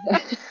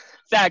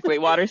Exactly.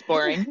 Water's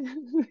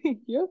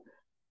boring. yeah.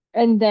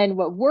 And then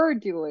what we're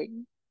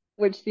doing,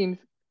 which seems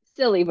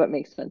silly but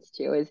makes sense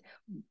too, is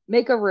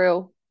make a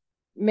roux,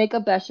 make a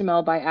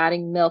bechamel by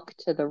adding milk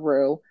to the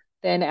roux,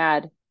 then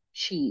add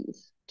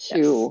cheese Yes.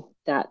 to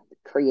that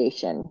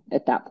creation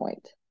at that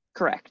point.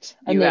 Correct.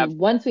 And You have, then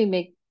once we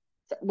make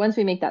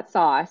that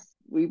sauce,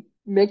 we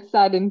mix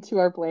that into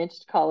our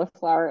blanched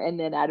cauliflower and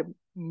then add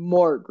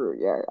more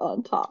Gruyere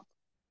on top.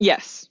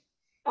 yes.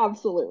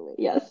 Absolutely.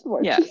 Yes,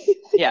 more cheese.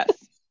 Yes.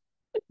 Yes.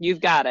 You've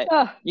got it.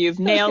 Ah, You've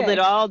nailed it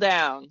okay. all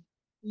down.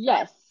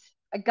 Yes,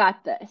 I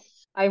got this.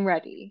 I'm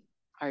ready.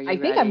 Are I you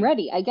think I'm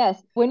ready? ready, I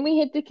guess. When we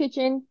hit the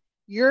kitchen,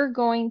 you're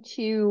going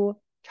to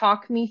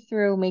talk me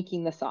through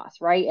making the sauce,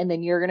 right? And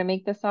then you're going to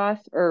make the sauce,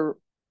 or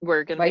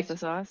We're going to make vice, the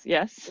sauce.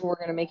 Yes. we're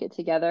going to make it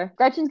together.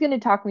 Gretchen's going to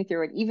talk me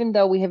through it, even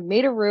though we have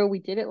made a roux. We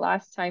did it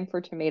last time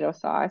for tomato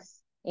sauce,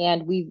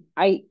 and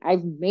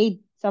I've made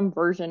some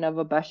version of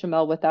a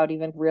bechamel without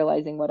even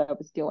realizing what I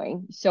was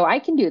doing. So I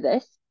can do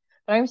this,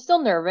 but I'm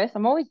still nervous.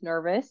 I'm always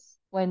nervous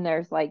when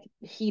there's like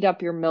heat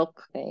up your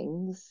milk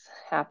things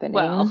Well,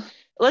 happening.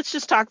 let's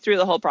just talk through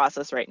the whole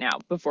process right now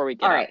before we All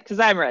get on right, because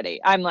I'm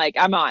ready. I'm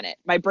on it.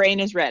 My brain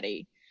is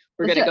ready.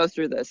 We're let's going do to it. go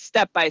through this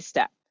step by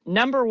step.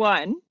 Number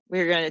one,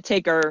 we're going to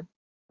take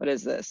what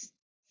is this?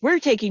 We're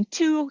taking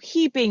 2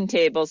 heaping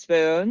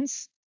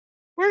tablespoons.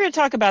 We're going to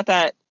talk about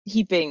that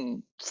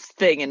heaping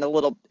thing in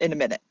a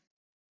minute.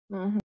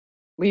 Mhm.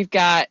 We've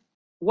got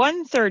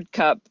 1/3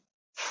 cup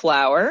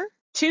flour,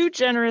 2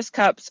 generous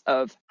cups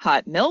of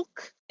hot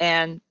milk,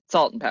 and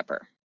salt and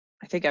pepper.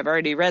 I think I've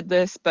already read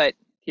this, but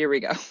here we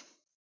go.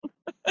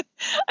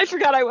 I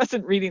forgot I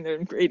wasn't reading the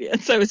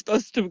ingredients. I was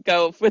supposed to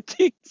go with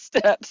the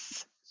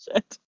steps.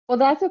 Shit. Well,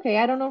 that's okay.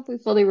 I don't know if we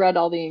fully read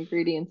all the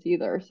ingredients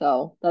either,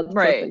 so that's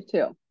Right. perfect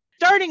too.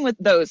 Starting with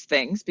those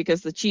things,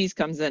 because the cheese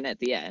comes in at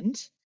the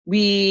end,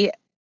 we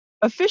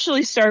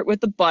officially start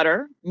with the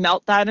butter,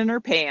 melt that in our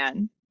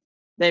pan.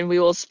 Then we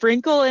will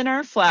sprinkle in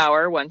our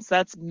flour once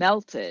that's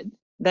melted.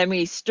 Then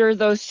we stir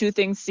those two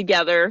things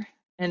together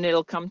and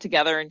it'll come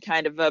together in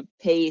kind of a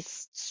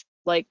paste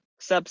like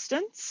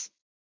substance.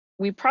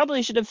 We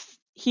probably should have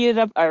heated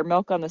up our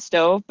milk on the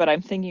stove, but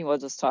I'm thinking we'll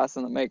just toss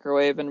in the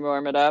microwave and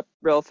warm it up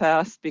real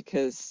fast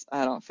because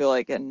I don't feel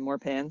like getting more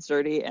pans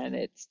dirty, and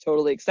it's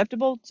totally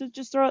acceptable to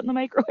just throw it in the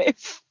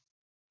microwave.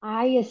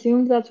 I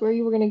assumed that's where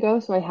you were going to go,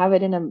 so I have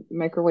it in a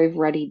microwave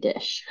ready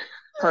dish.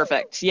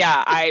 Perfect.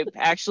 Yeah, I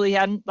actually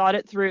hadn't thought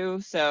it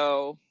through,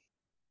 so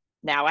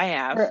now I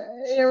have.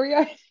 Here we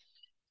are.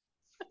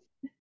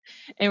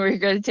 And we're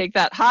going to take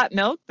that hot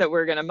milk that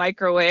we're going to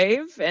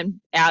microwave and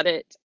add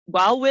it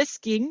while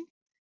whisking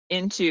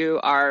into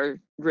our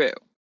roux.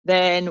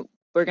 Then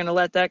we're going to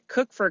let that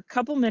cook for a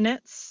couple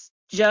minutes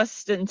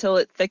just until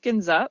it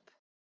thickens up.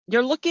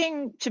 You're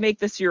looking to make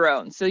this your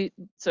own. So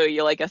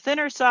you like a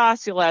thinner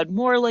sauce, you'll add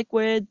more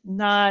liquid,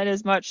 not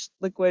as much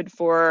liquid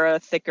for a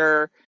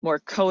thicker, more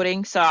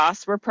coating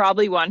sauce. We're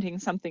probably wanting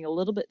something a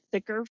little bit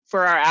thicker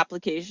for our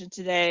application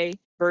today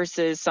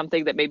versus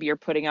something that maybe you're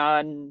putting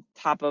on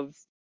top of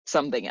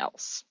something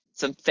else,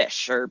 some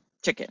fish or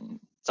chicken,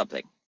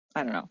 something.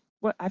 I don't know.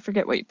 What I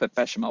forget what you put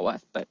bechamel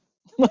with, but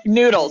like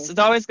noodles. It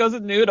always goes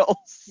with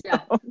noodles. Yeah,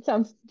 it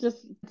sounds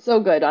just so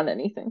good on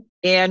anything.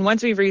 And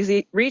once we've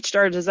reached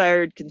our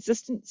desired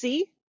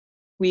consistency,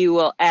 we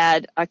will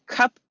add a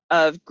cup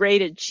of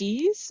grated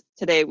cheese.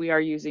 Today we are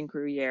using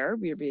gruyere.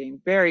 We are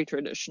being very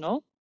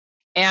traditional.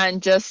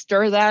 And just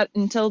stir that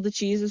until the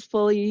cheese is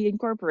fully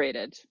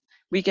incorporated.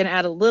 We can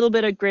add a little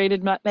bit of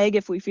grated nutmeg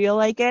if we feel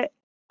like it.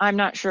 I'm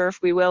not sure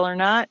if we will or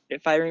not.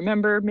 If I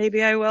remember,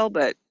 maybe I will,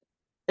 but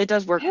it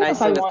does I work don't know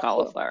if I nicely with want to.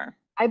 cauliflower.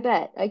 I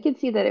bet. I could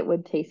see that it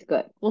would taste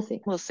good. We'll see.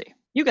 We'll see.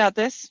 You got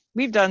this.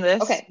 We've done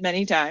this Okay.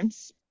 many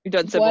times. We've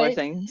done similar What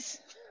things.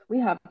 we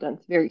have done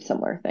very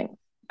similar things.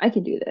 I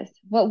can do this.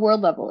 What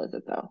world level is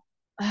it though?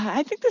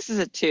 I think this is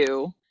a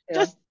 2, Yeah.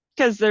 just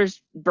because there's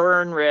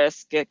burn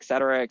risk, et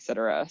cetera, et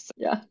cetera. So,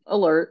 Yeah.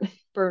 Alert.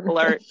 Burn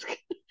alert, risk.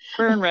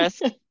 burn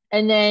risk.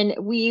 And then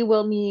we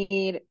will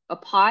need a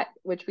pot,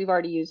 which we've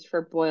already used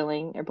for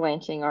boiling or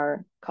blanching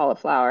our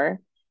cauliflower,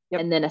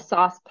 Yep. and then a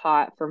sauce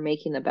pot for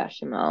making the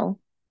bechamel,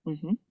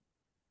 Mm-hmm.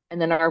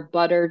 and then our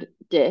buttered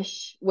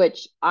dish,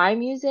 which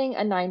I'm using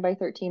a 9 by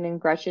 13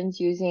 and Gretchen's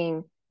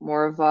using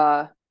more of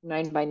a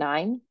 9 by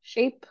 9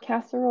 shape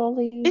casserole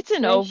It's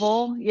an dish.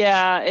 oval.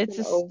 Yeah, It's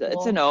an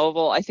it's an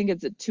oval. oval. I think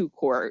it's a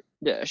 2-quart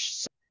dish.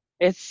 So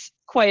it's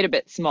quite a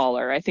bit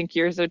smaller. I think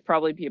yours would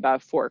probably be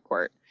about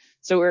 4-quart.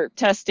 So we're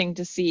testing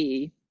to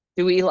see,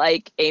 do we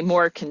like a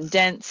more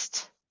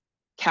condensed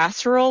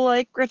casserole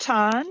like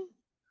gratin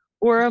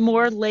or a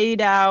more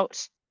laid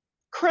out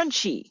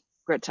crunchy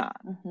gratin?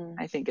 Hmm.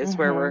 I think is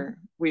where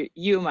Hmm.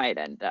 you might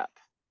end up,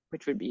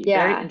 which would be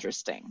very Yeah.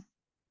 interesting.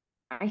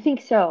 I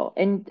think so.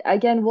 And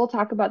again, we'll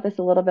talk about this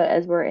a little bit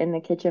as we're in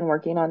the kitchen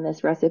working on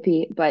this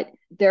recipe. But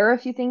there are a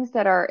few things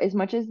that are, as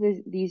much as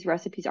these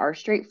recipes are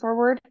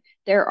straightforward,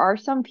 there are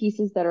some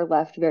pieces that are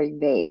left very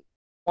vague.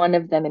 One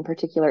of them in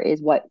particular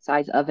is what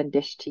size oven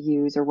dish to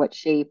use, or what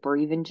shape, or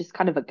even just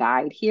kind of a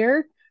guide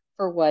here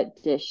for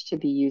what dish to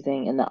be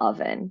using in the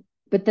oven.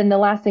 But then the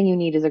last thing you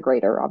need is a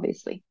grater,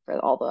 obviously, for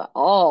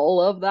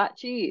all of that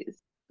cheese.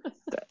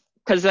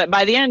 Because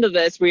by the end of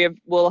this,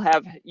 we'll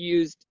have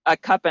used a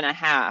cup and a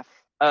half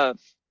of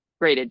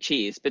grated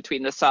cheese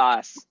between the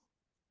sauce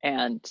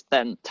and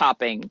then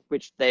topping,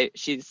 which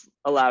she's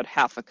allowed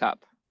half a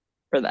cup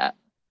for that.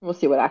 We'll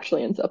see what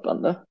actually ends up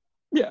on the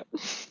Yeah.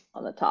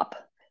 on the top.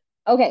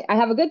 Okay, I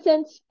have a good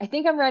sense. I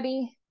think I'm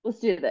ready. Let's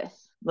do this.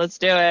 Let's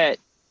do it.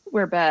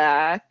 We're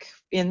back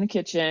in the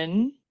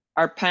kitchen.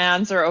 Our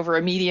pans are over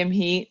a medium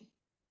heat.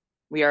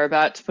 We are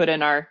about to put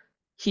in our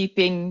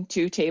heaping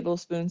 2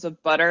 tablespoons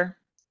of butter.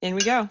 In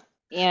we go.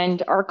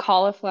 And our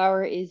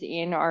cauliflower is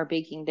in our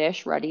baking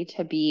dish, ready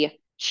to be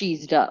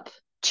cheesed up.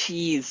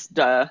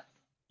 Cheesed.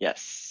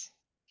 Yes.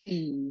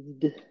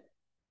 Cheesed.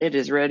 It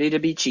is ready to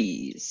be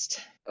cheesed.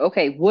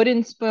 Okay,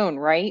 wooden spoon,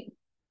 right?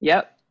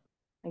 Yep.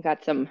 I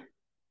got some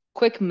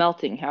quick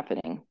melting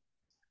happening.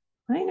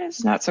 Mine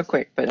is not so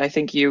quick, but I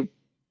think you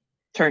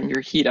turned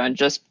your heat on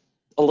just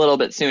a little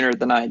bit sooner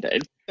than I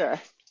did. Sure.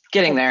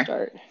 Getting Let's there.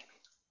 start.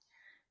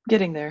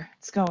 Getting there.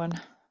 It's going.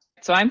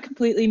 So I'm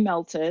completely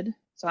melted.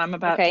 So I'm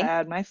about to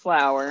add my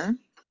flour.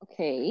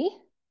 Okay.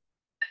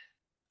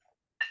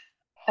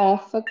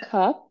 Half a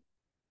cup.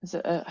 Is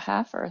it a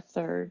half or a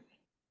third?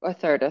 A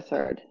third, a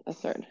third, a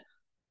third.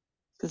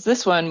 Because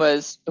this one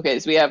was, okay,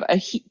 so we have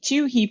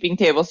 2 heaping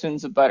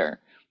tablespoons of butter,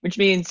 which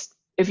means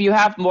if you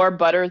have more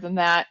butter than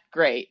that,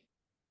 great.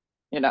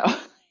 You know?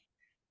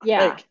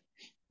 Yeah. Like,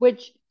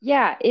 Which,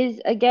 yeah,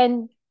 is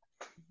again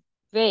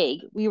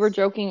vague. We were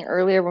joking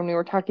earlier when we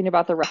were talking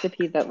about the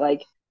recipe that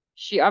like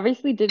she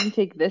obviously didn't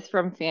take this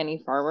from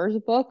Fannie Farmer's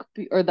book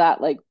or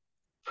that like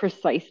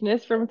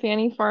preciseness from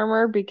Fannie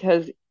Farmer,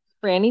 because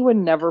Franny would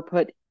never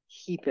put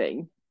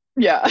heaping.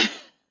 yeah.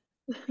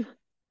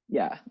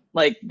 Yeah.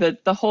 Like the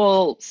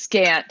whole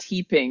scant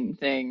heaping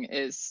thing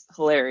is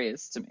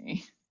hilarious to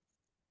me.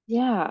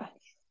 Yeah. What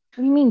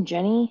do you mean,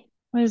 Jenny?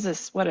 What is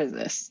this? What is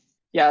this?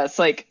 Yeah, it's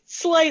like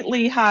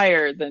slightly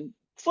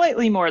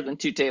more than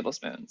 2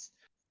 tablespoons.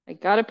 I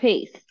gotta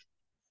paste.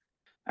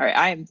 All right,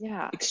 I am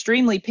Yeah.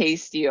 extremely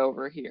pasty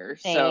over here.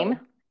 Same. So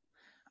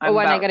I'm and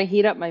I about, gotta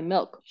heat up my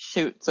milk.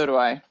 shoot, so do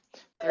I.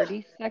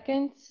 30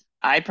 seconds?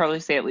 I'd probably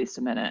say at least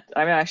a minute.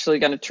 I'm actually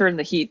going to turn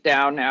the heat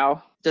down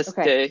now just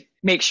Okay. to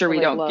make sure So we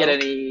like don't get low.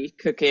 any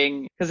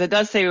cooking. Because it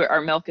does say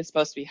our milk is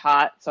supposed to be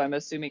hot, so I'm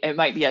assuming it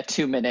might be a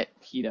 2-minute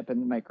heat up in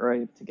the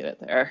microwave to get it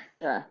there.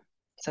 Yeah.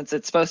 Since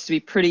it's supposed to be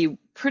pretty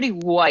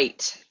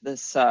white,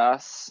 this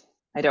sauce,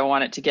 I don't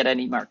want it to get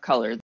any more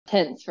color.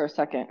 Tense for a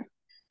second.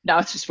 Now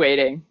it's just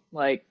waiting,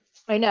 like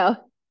I know.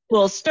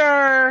 little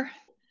stir,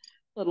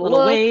 Little little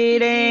look, see.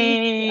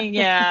 waiting,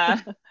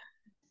 yeah,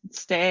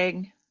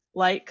 staying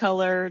light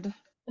colored.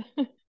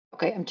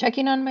 Okay, I'm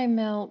checking on my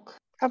milk.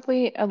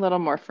 Probably a little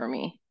more for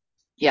me.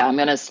 Yeah, I'm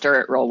gonna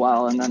stir it real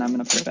well and then I'm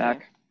gonna put it Okay.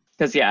 back.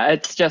 Because yeah,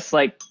 it's just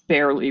like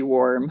barely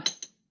warm.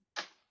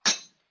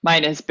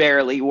 Mine is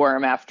barely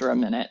warm after a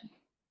minute.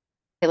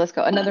 Okay, let's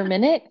go. Another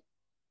minute?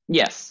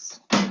 Yes.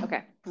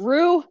 Okay.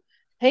 Roux,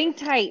 hang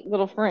tight,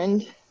 little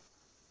friend.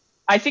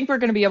 I think we're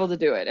gonna be able to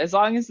do it. As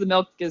long as the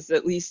milk is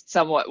at least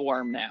somewhat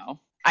warm now.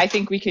 I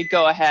think we could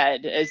go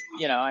ahead as,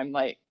 I'm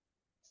like,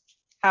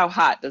 how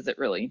hot does it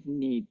really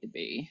need to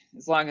be?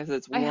 As long as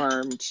it's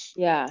warmed.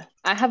 Yeah,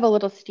 I have a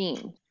little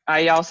steam.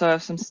 I also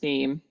have some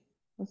steam.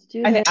 Let's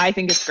do this. I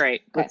think it's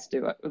great. Okay. Let's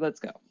do it. Let's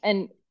go.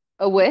 And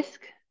a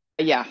whisk,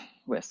 Yeah,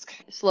 whisk.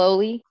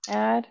 slowly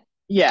add.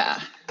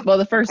 Yeah. Well,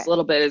 the first Okay.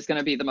 little bit is going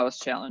to be the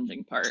most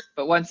challenging part,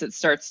 but once it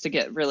starts to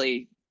get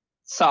really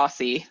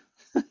saucy,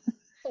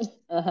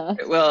 Uh-huh.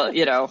 it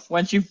will,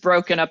 once you've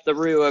broken up the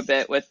roux a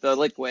bit with the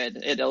liquid,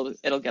 it'll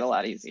get a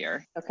lot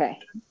easier. Okay.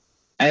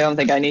 I don't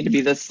think I need to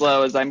be this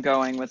slow as I'm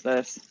going with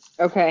this.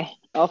 Okay.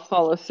 I'll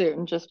follow suit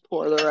and just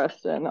pour the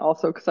rest in.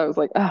 Also, because I was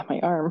like, my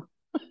arm.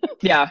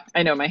 Yeah,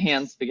 I know my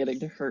hand's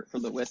beginning to hurt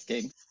from the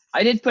whisking.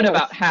 I did put Oh,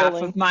 about half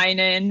spilling. of mine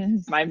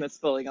in. Mine was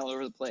spilling all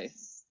over the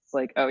place. It's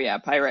like, oh yeah,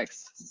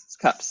 Pyrex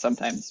cups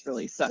sometimes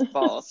really suck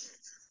balls.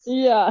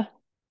 Yeah.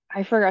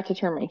 I forgot to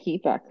turn my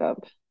heat back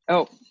up.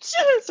 Oh,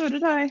 so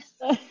did I.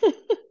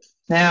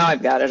 Now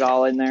I've got it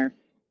all in there.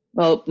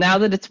 Well, now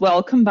that it's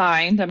well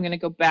combined, I'm going to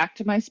go back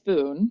to my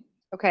spoon.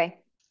 Okay.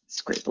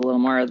 Scrape a little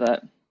more of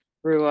that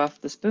roux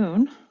off the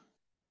spoon.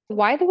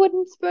 Why the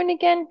wooden spoon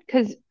again?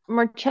 Because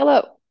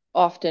Marcella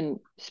often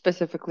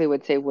specifically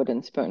would say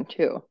wooden spoon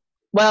too.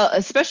 Well,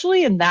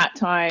 especially in that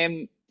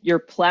time, your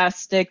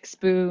plastic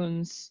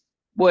spoons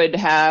would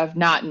have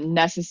not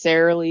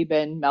necessarily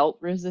been melt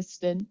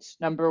resistant,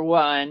 number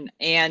one,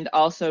 and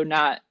also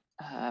not,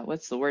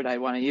 what's the word I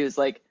want to use?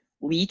 Like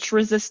leach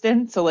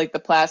resistant. So like the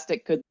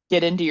plastic could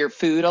get into your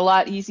food a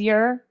lot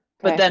easier.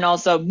 But Okay. then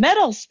also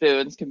metal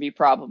spoons can be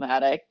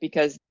problematic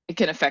because it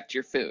can affect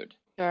your food.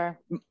 Sure.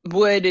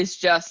 Wood is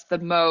just the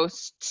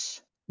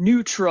most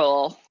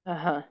neutral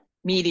Uh-huh.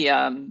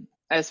 medium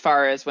as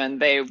far as when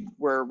they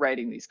were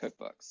writing these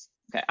cookbooks.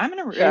 Okay, I'm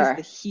gonna raise Sure.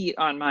 the heat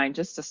on mine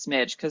just a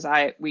smidge because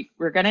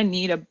we're gonna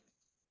need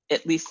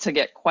at least to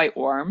get quite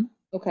warm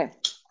Okay.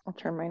 I'll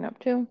turn mine up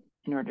too.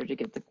 in order to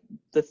get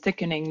the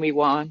thickening we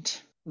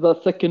want. The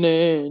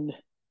thickening.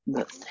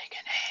 The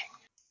thickening.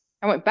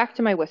 I went back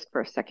to my whisk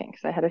for a second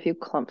because I had a few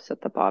clumps at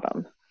the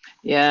bottom.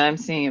 Yeah, I'm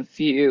seeing a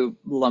few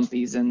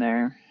lumpies in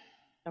there.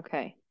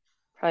 Okay.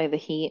 Probably the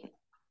heat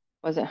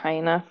wasn't high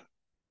enough.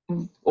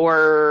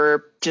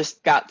 Or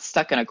just got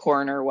stuck in a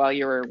corner while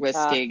you were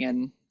whisking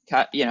and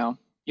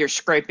you're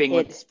scraping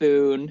with the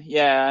spoon.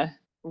 Yeah.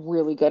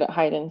 Really good at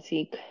hide and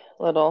seek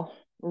little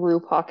roux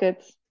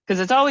pockets. Because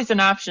it's always an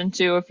option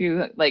too, if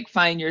you like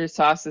find your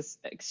sauce is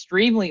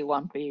extremely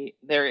lumpy,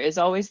 there is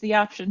always the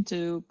option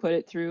to put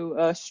it through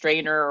a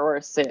strainer or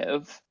a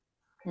sieve.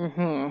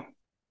 Mm-hmm.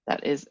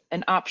 That is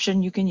an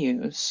option you can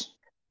use.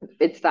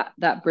 It's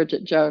that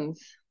Bridget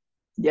Jones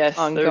Yes.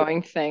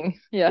 ongoing thing.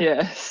 Yeah.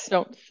 Yes.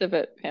 Don't sieve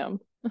it, Pam.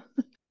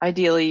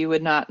 Ideally, you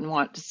would not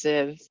want to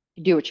sieve.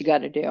 You do what you got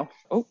to do.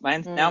 Oh,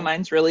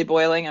 mine's really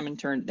boiling. I'm gonna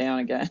turn it down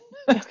again.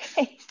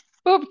 Okay.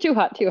 Oh, too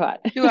hot, too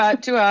hot. Too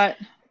hot, too hot.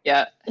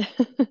 Yeah.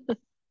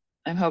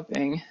 I'm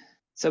hoping.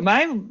 So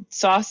my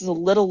sauce is a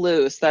little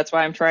loose. That's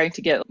why I'm trying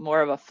to get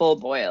more of a full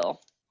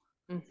boil.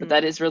 But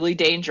that is really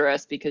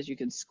dangerous because you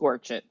can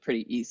scorch it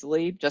pretty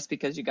easily just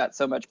because you got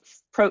so much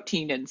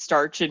protein and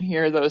starch in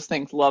here. Those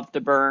things love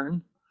to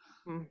burn.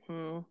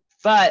 Mm-hmm.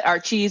 But our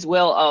cheese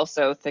will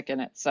also thicken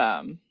it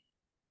some.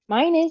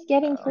 Mine is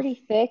getting pretty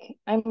thick.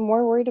 I'm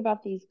more worried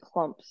about these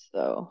clumps,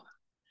 though.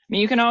 I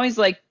mean, you can always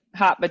like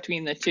hop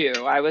between the two.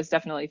 I was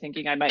definitely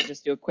thinking I might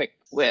just do a quick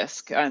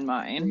whisk on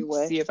mine.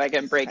 See if I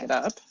can break it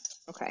up.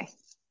 Okay.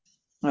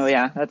 Oh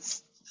yeah,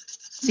 that's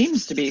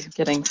seems to be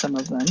getting some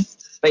of them.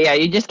 But yeah,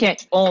 you just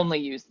can't only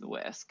use the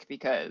whisk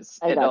because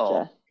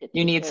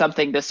you need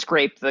something to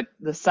scrape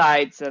the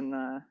sides and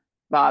the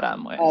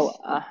bottom with. Oh,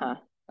 uh-huh.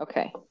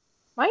 Okay.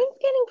 Mine's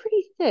getting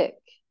pretty thick.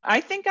 I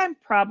think I'm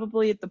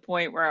probably at the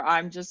point where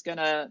I'm just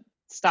gonna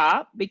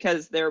stop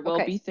because there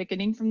will be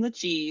thickening from the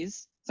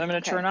cheese. So I'm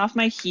gonna turn off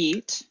my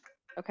heat.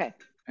 Okay.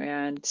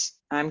 And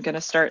I'm going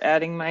to start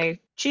adding my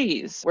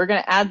cheese. We're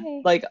going to add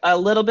like a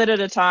little bit at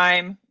a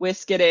time,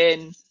 whisk it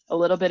in, a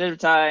little bit at a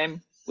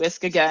time,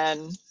 whisk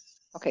again.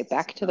 Okay,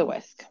 back to the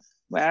whisk.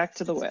 Back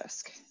to the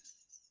whisk.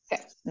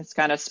 Okay. It's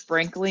kind of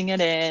sprinkling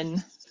it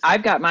in.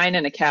 I've got mine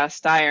in a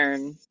cast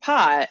iron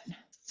pot.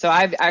 So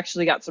I've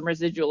actually got some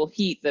residual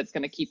heat that's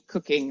going to keep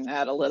cooking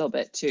that a little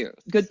bit too.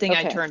 Good thing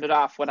I Okay. turned it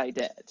off when I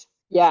did.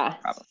 Yeah.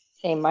 Probably.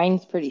 Same.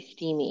 Mine's pretty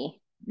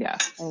steamy. Yeah.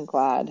 I'm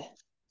glad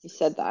you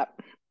said that.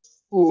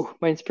 Ooh,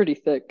 mine's pretty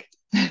thick.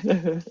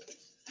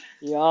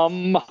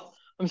 Yum.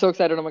 I'm so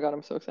excited. Oh my God,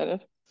 I'm so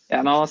excited. Yeah,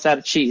 I'm almost out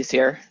of cheese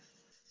here.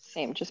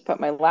 Same. Just put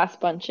my last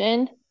bunch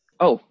in.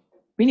 Oh,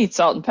 we need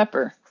salt and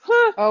pepper.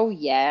 Oh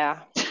yeah.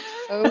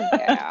 Oh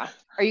yeah.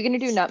 Are you gonna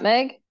do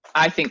nutmeg?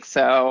 I think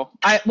so.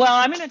 I'm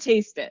going to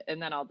taste it and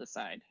then I'll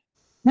decide.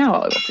 Now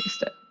I will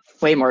taste it.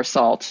 Way more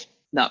salt,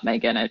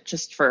 nutmeg in it,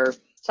 just for,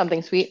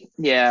 Something sweet.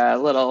 yeah, a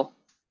little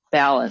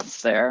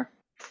balance there.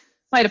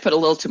 Might have put a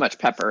little too much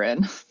pepper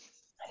in.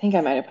 I think I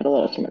might have put a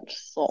little too much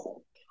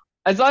salt.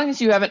 As long as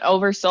you haven't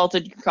over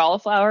salted your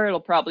cauliflower, it'll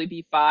probably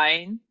be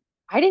fine.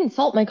 I didn't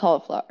salt my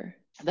cauliflower.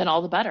 Then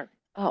all the better.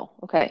 Oh,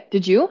 okay.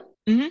 Did you?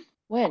 Hmm.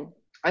 When?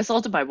 I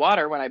salted my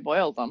water when I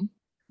boiled them.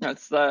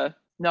 That's the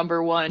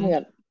number Oh my one.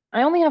 God.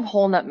 I only have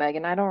whole nutmeg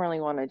and I don't really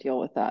want to deal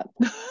with that.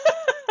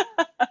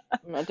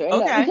 I'm not doing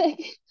Okay.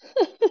 nutmeg.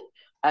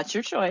 That's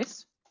your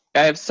choice.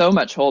 I have so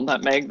much whole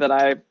nutmeg that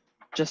I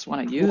just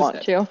want to use Want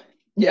it. to?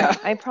 Yeah.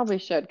 I probably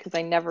should because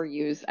I never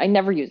use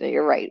it.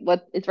 You're right.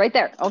 It's right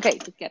there. Okay,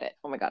 just get it.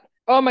 Oh my God.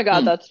 Oh my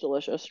God, Mm. that's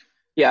delicious.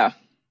 Yeah.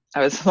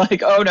 I was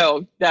like, oh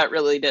no, that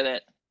really did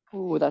it.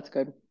 Ooh, that's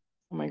good.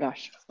 Oh my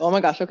gosh. Oh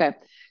my gosh. Okay.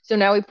 So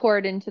now we pour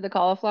it into the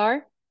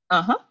cauliflower.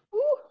 Uh-huh.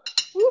 Ooh,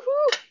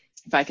 woohoo.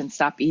 If I can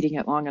stop eating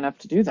it long enough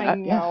to do that. I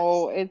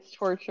know it's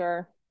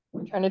torture.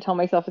 I'm trying to tell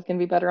myself it's gonna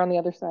be better on the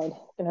other side.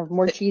 It's gonna have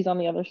more cheese on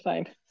the other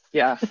side.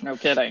 Yeah, no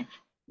kidding.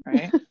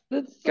 Right?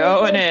 That's so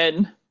Going good.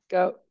 in.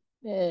 Go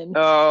in.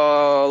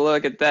 Oh,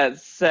 look at that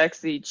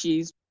sexy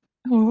cheese.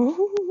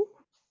 Oh,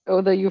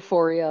 Oh, the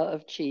euphoria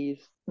of cheese.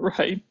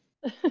 right.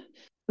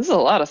 This is a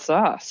lot of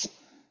sauce.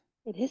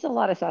 It is a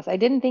lot of sauce. I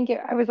didn't think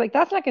it. I was like,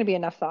 that's not gonna be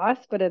enough sauce,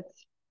 but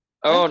it's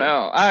Oh plenty.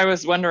 no. I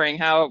was wondering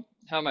how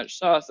much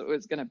sauce it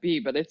was going to be,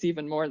 but it's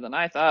even more than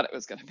I thought it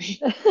was going to be.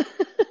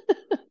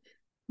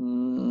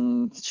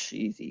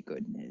 Cheesy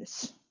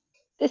goodness.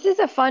 This is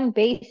a fun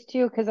base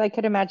too, because I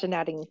could imagine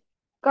adding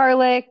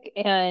garlic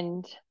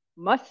and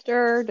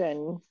mustard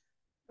and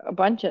a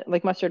bunch of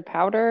like mustard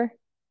powder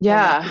or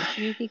mac and Yeah.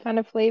 cheesy kind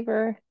of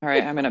flavor. All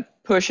right, I'm going to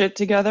push it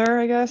together,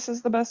 I guess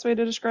is the best way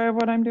to describe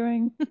what I'm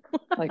doing.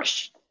 Like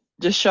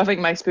just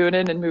shoving my spoon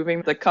in and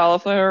moving the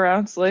cauliflower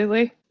around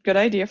slightly. Good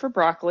idea for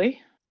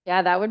broccoli.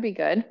 Yeah, that would be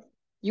good.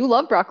 You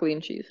love broccoli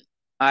and cheese.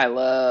 I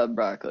love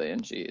broccoli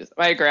and cheese.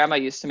 My grandma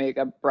used to make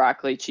a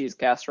broccoli cheese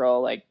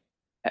casserole like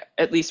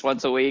at least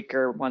once a week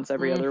or once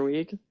every Mm, other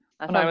week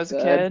that when I sounds was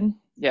a good. kid.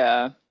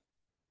 Yeah,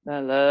 I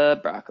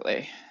love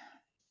broccoli.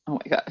 Oh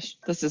my gosh,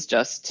 this is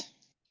just,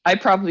 I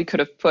probably could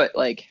have put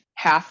like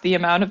half the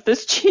amount of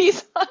this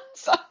cheese on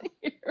side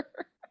here.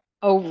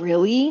 Oh,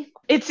 really?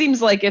 It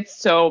seems like it's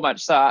so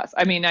much sauce.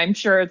 I mean, I'm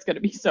sure it's going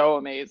to be so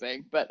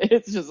amazing, but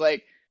it's just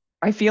like,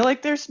 I feel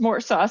like there's more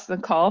sauce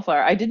than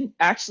cauliflower. I didn't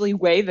actually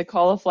weigh the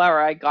cauliflower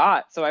I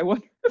got, so I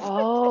wonder if I didn't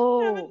have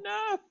Oh,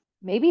 enough.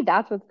 maybe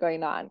that's what's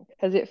going on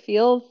because it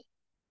feels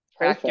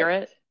perfect.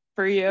 Accurate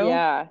for you.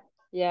 Yeah,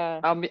 yeah.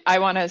 I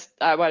want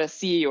to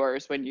see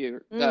yours when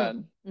you're Mm,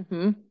 done.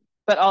 mm-hmm.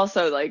 But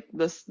also like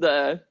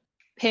the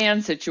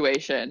pan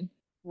situation,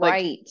 like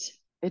Right.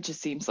 it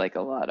just seems like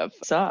a lot of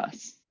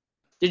sauce.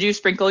 Did you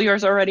sprinkle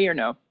yours already or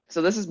no?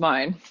 So this is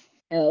mine.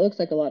 Yeah, it looks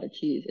like a lot of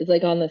cheese. It's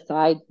like on the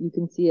side, you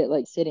can see it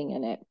like sitting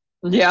in it.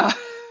 Yeah.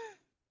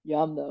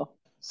 Yum, though. I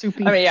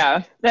Soupy. mean,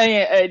 yeah.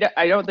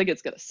 I don't think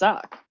it's gonna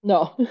suck.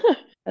 No.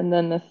 And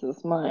then this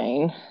is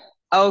mine.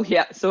 Oh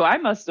yeah. So I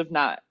must have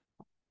not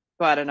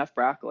bought enough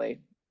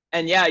broccoli.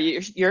 And yeah,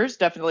 yours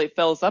definitely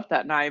fills up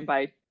that 9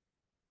 by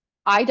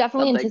I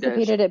definitely something dish.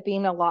 anticipated it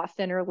being a lot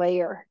thinner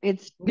layer.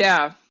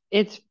 Yeah.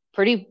 It's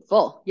pretty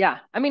full. Yeah.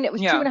 I mean, it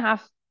was two Yeah. and a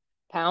half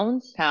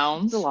pounds. It's a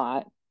Pounds.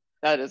 lot.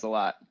 That is a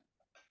lot.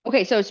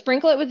 Okay, so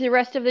sprinkle it with the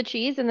rest of the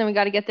cheese, and then we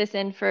got to get this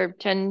in for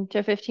 10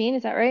 to 15.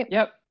 Is that right?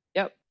 Yep.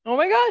 Yep. Oh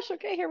my gosh.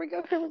 Okay, here we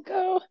go. Here we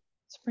go.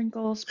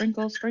 Sprinkle,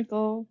 sprinkle,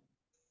 sprinkle.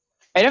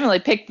 I definitely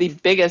picked the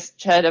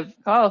biggest head of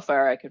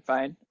cauliflower I could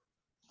find.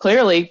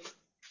 Clearly,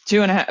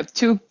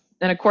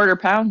 2.25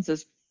 pounds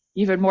is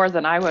even more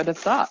than I would have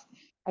thought.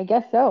 I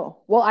guess so.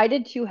 Well, I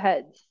did two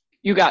heads.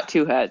 You got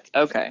 2 heads.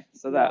 Okay,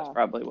 so that's Yeah.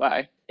 probably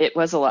why. It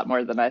was a lot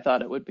more than I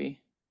thought it would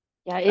be.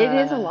 Yeah, it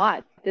is a Uh,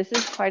 lot. This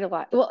is quite a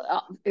lot.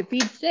 Well, it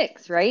feeds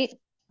six, right?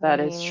 that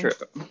is true.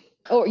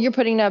 Oh, you're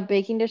putting a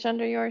baking dish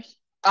under yours?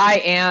 I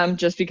am,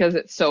 just because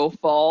it's so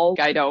full.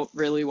 I don't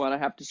really want to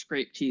have to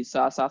scrape cheese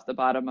sauce off the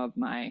bottom of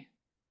my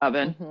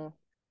oven. Mm-hmm.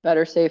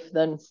 Better safe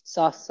than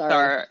sauce. Sorry.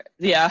 Or,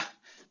 yeah,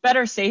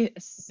 better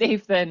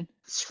safe than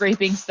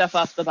scraping stuff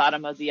off the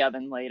bottom of the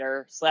oven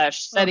later, /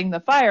 setting the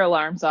fire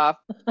alarms off.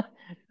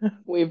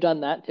 We've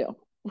done that too.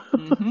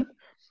 Hmm.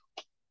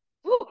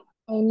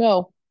 Oh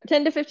no.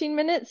 10 to 15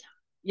 minutes?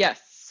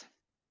 Yes.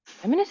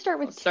 I'm going to start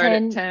I'll with start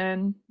 10. at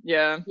 10.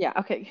 Yeah. Yeah,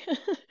 okay.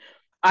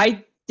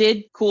 I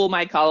did cool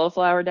my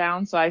cauliflower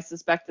down, so I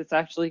suspect it's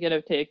actually going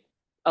to take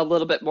a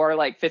little bit more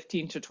like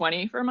 15 to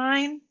 20 for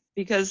mine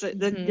because it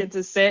didn't get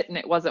to sit and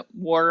it wasn't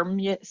warm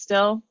yet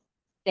still.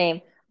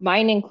 Same.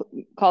 Mine,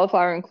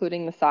 cauliflower,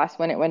 including the sauce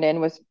when it went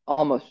in, was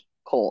almost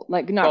cold.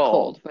 Like not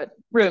cold, but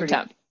room pretty,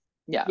 temp.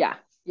 Yeah. Yeah.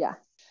 Yeah.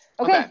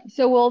 Okay.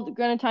 So we're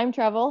going to time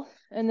travel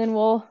and then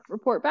we'll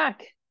report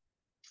back.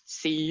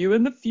 See you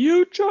in the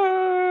future.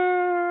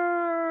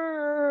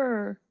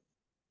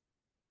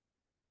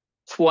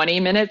 20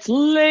 minutes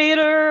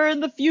later in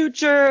the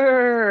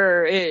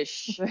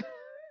future-ish.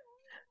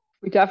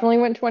 We definitely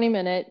went 20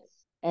 minutes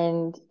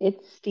and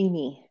it's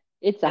steamy.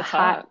 It's a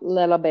hot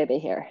little baby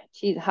here.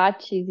 Hot,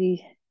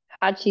 cheesy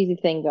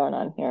thing going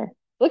on here.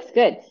 Looks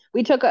good.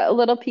 We took a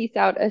little piece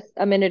out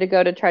a minute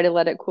ago to try to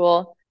let it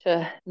cool,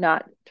 to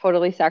not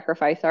totally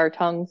sacrifice our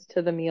tongues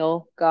to the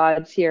meal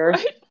gods here.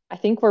 Right. I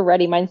think we're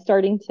ready. Mine's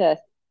starting to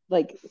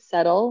like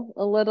settle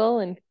a little.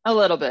 And a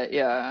little bit,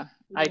 yeah.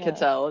 I could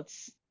tell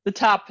the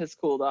top has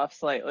cooled off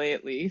slightly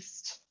at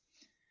least.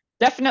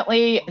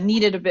 Definitely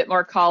needed a bit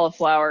more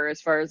cauliflower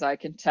as far as I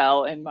can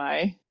tell in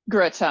my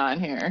gratin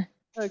here.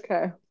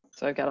 Okay.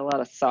 So I've got a lot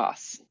of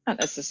sauce. Not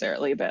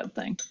necessarily a bad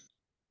thing.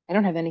 I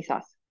don't have any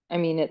sauce. I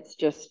mean, it's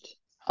just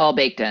all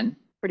baked in.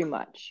 Pretty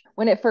much.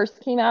 When it first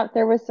came out,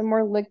 there was some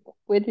more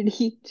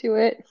liquidity to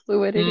it,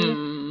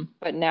 fluidity,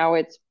 but now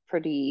it's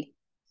pretty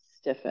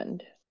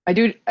stiffened. I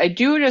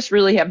do just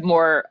really have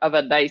more of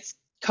a nice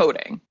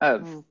coating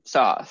of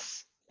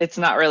sauce. It's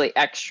not really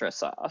extra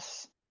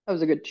sauce. That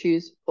was a good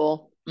cheese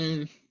pull.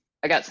 I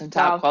got some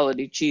top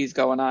quality cheese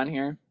going on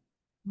here.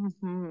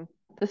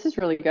 This is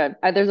really good.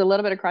 There's a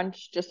little bit of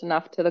crunch, just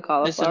enough to the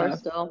cauliflower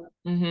still.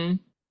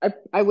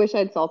 I wish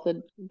I'd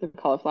salted the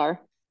cauliflower.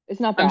 It's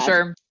not bad. I'm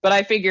sure, but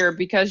I figure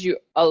because you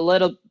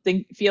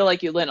feel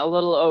like you went a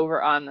little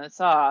over on the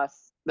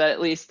sauce, that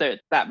at least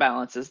that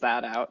balances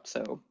that out,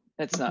 so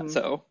it's not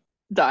so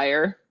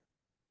dire.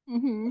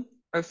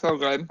 It's so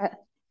good.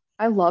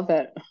 I love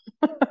it.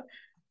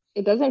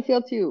 It doesn't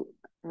feel too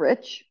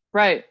rich.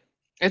 Right.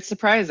 It's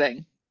surprising.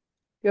 Do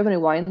you have any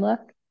wine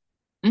left?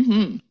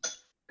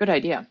 Good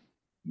idea.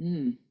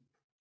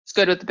 It's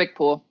good with the big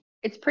pool.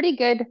 It's pretty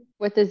good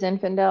with the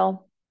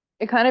Zinfandel.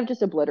 It kind of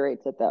just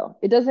obliterates it, though.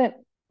 It doesn't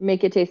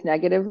make it taste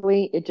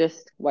negatively. It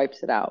just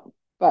wipes it out.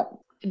 But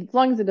as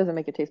long as it doesn't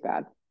make it taste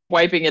bad.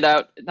 Wiping it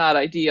out, not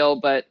ideal,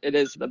 but it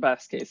is the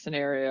best case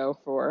scenario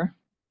for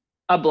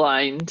a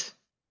blind,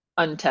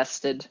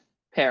 untested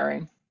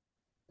pairing.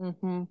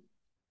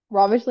 We're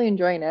obviously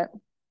enjoying it.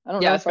 I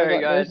don't know if our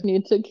listeners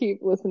need to keep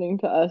listening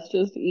to us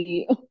just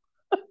eat.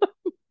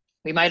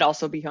 We might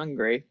also be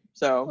hungry,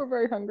 so. We're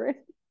very hungry.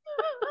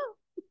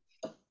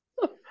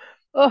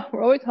 Oh,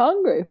 we're always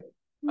hungry.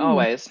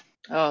 Always.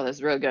 Oh,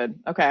 that's real good.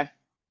 Okay.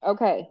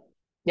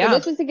 Yeah. So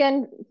this is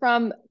again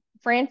from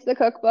France The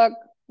Cookbook.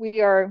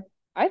 We are,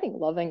 I think,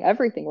 loving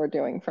everything we're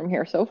doing from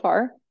here so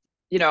far.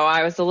 You know,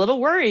 I was a little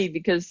worried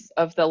because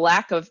of the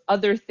lack of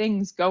other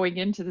things going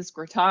into this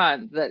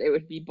gratin, that it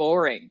would be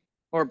boring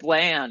or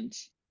bland,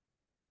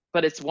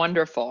 but it's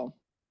wonderful.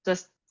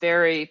 Just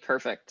very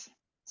perfect.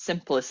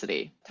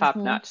 Simplicity,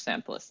 top-notch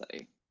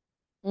simplicity.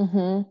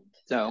 So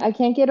I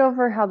can't get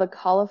over how the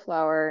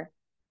cauliflower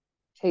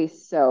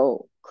tastes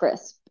so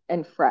crisp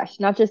and fresh.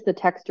 Not just the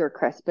texture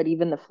crisp, but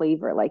even the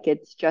flavor. Like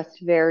it's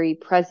just very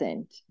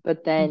present.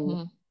 But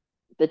then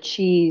the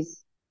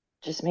cheese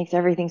just makes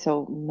everything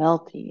so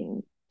melty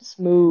and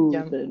smooth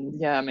and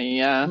yummy.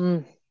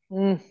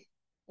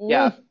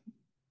 Yeah.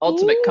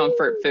 Ultimate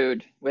comfort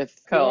food with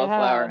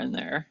cauliflower in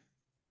there.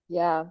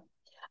 Yeah.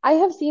 I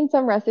have seen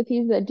some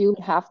recipes that do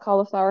half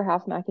cauliflower,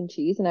 half mac and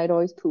cheese, and I'd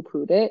always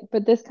poo-pooed it.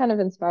 But this kind of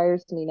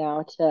inspires me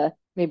now to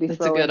maybe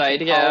throw in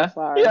some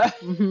cauliflower. Yeah.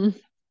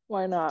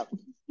 Why not?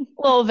 A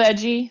little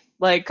veggie,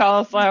 like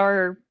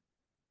cauliflower,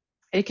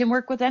 it can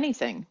work with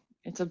anything.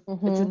 It's a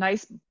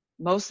nice,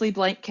 mostly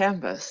blank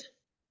canvas.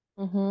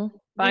 Find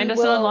us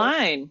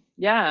online.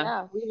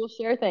 Yeah, we will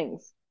share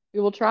things.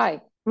 We will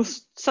try.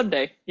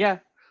 Someday. Yeah.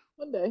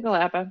 One day. It'll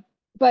happen.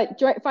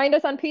 But find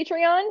us on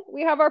Patreon.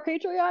 We have our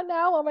Patreon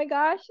now. Oh my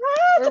gosh.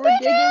 We're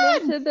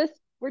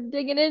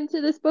digging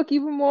into this book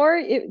even more.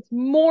 It's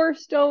more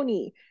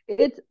stony.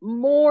 It's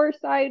more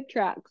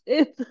sidetracks.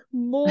 It's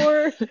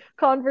more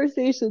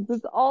conversations.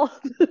 It's all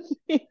the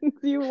things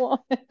you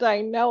want.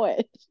 I know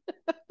it.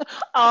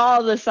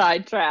 All the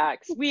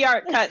sidetracks. We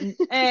aren't cutting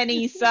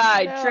any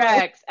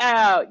sidetracks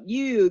out.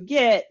 You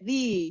get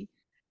the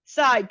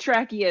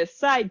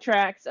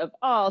sidetracks of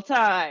all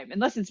time,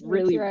 unless it's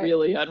really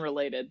really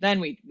unrelated,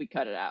 then we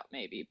cut it out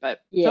maybe, but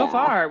so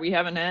far we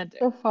haven't had to.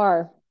 So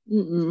far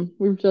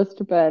we've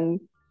just been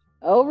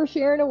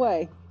oversharing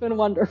away. It's been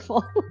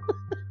wonderful.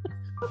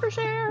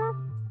 Overshare.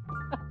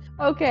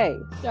 Okay,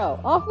 so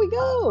off we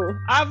go.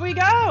 Clap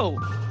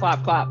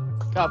clap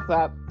clap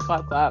clap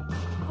clap clap.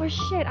 Oh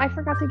shit, I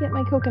forgot to get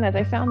my coconuts.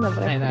 I found them,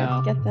 but I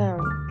forgot to get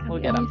them. We'll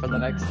get them for the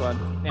next one.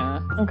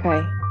 Yeah.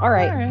 Okay. All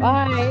right.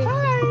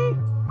 Bye.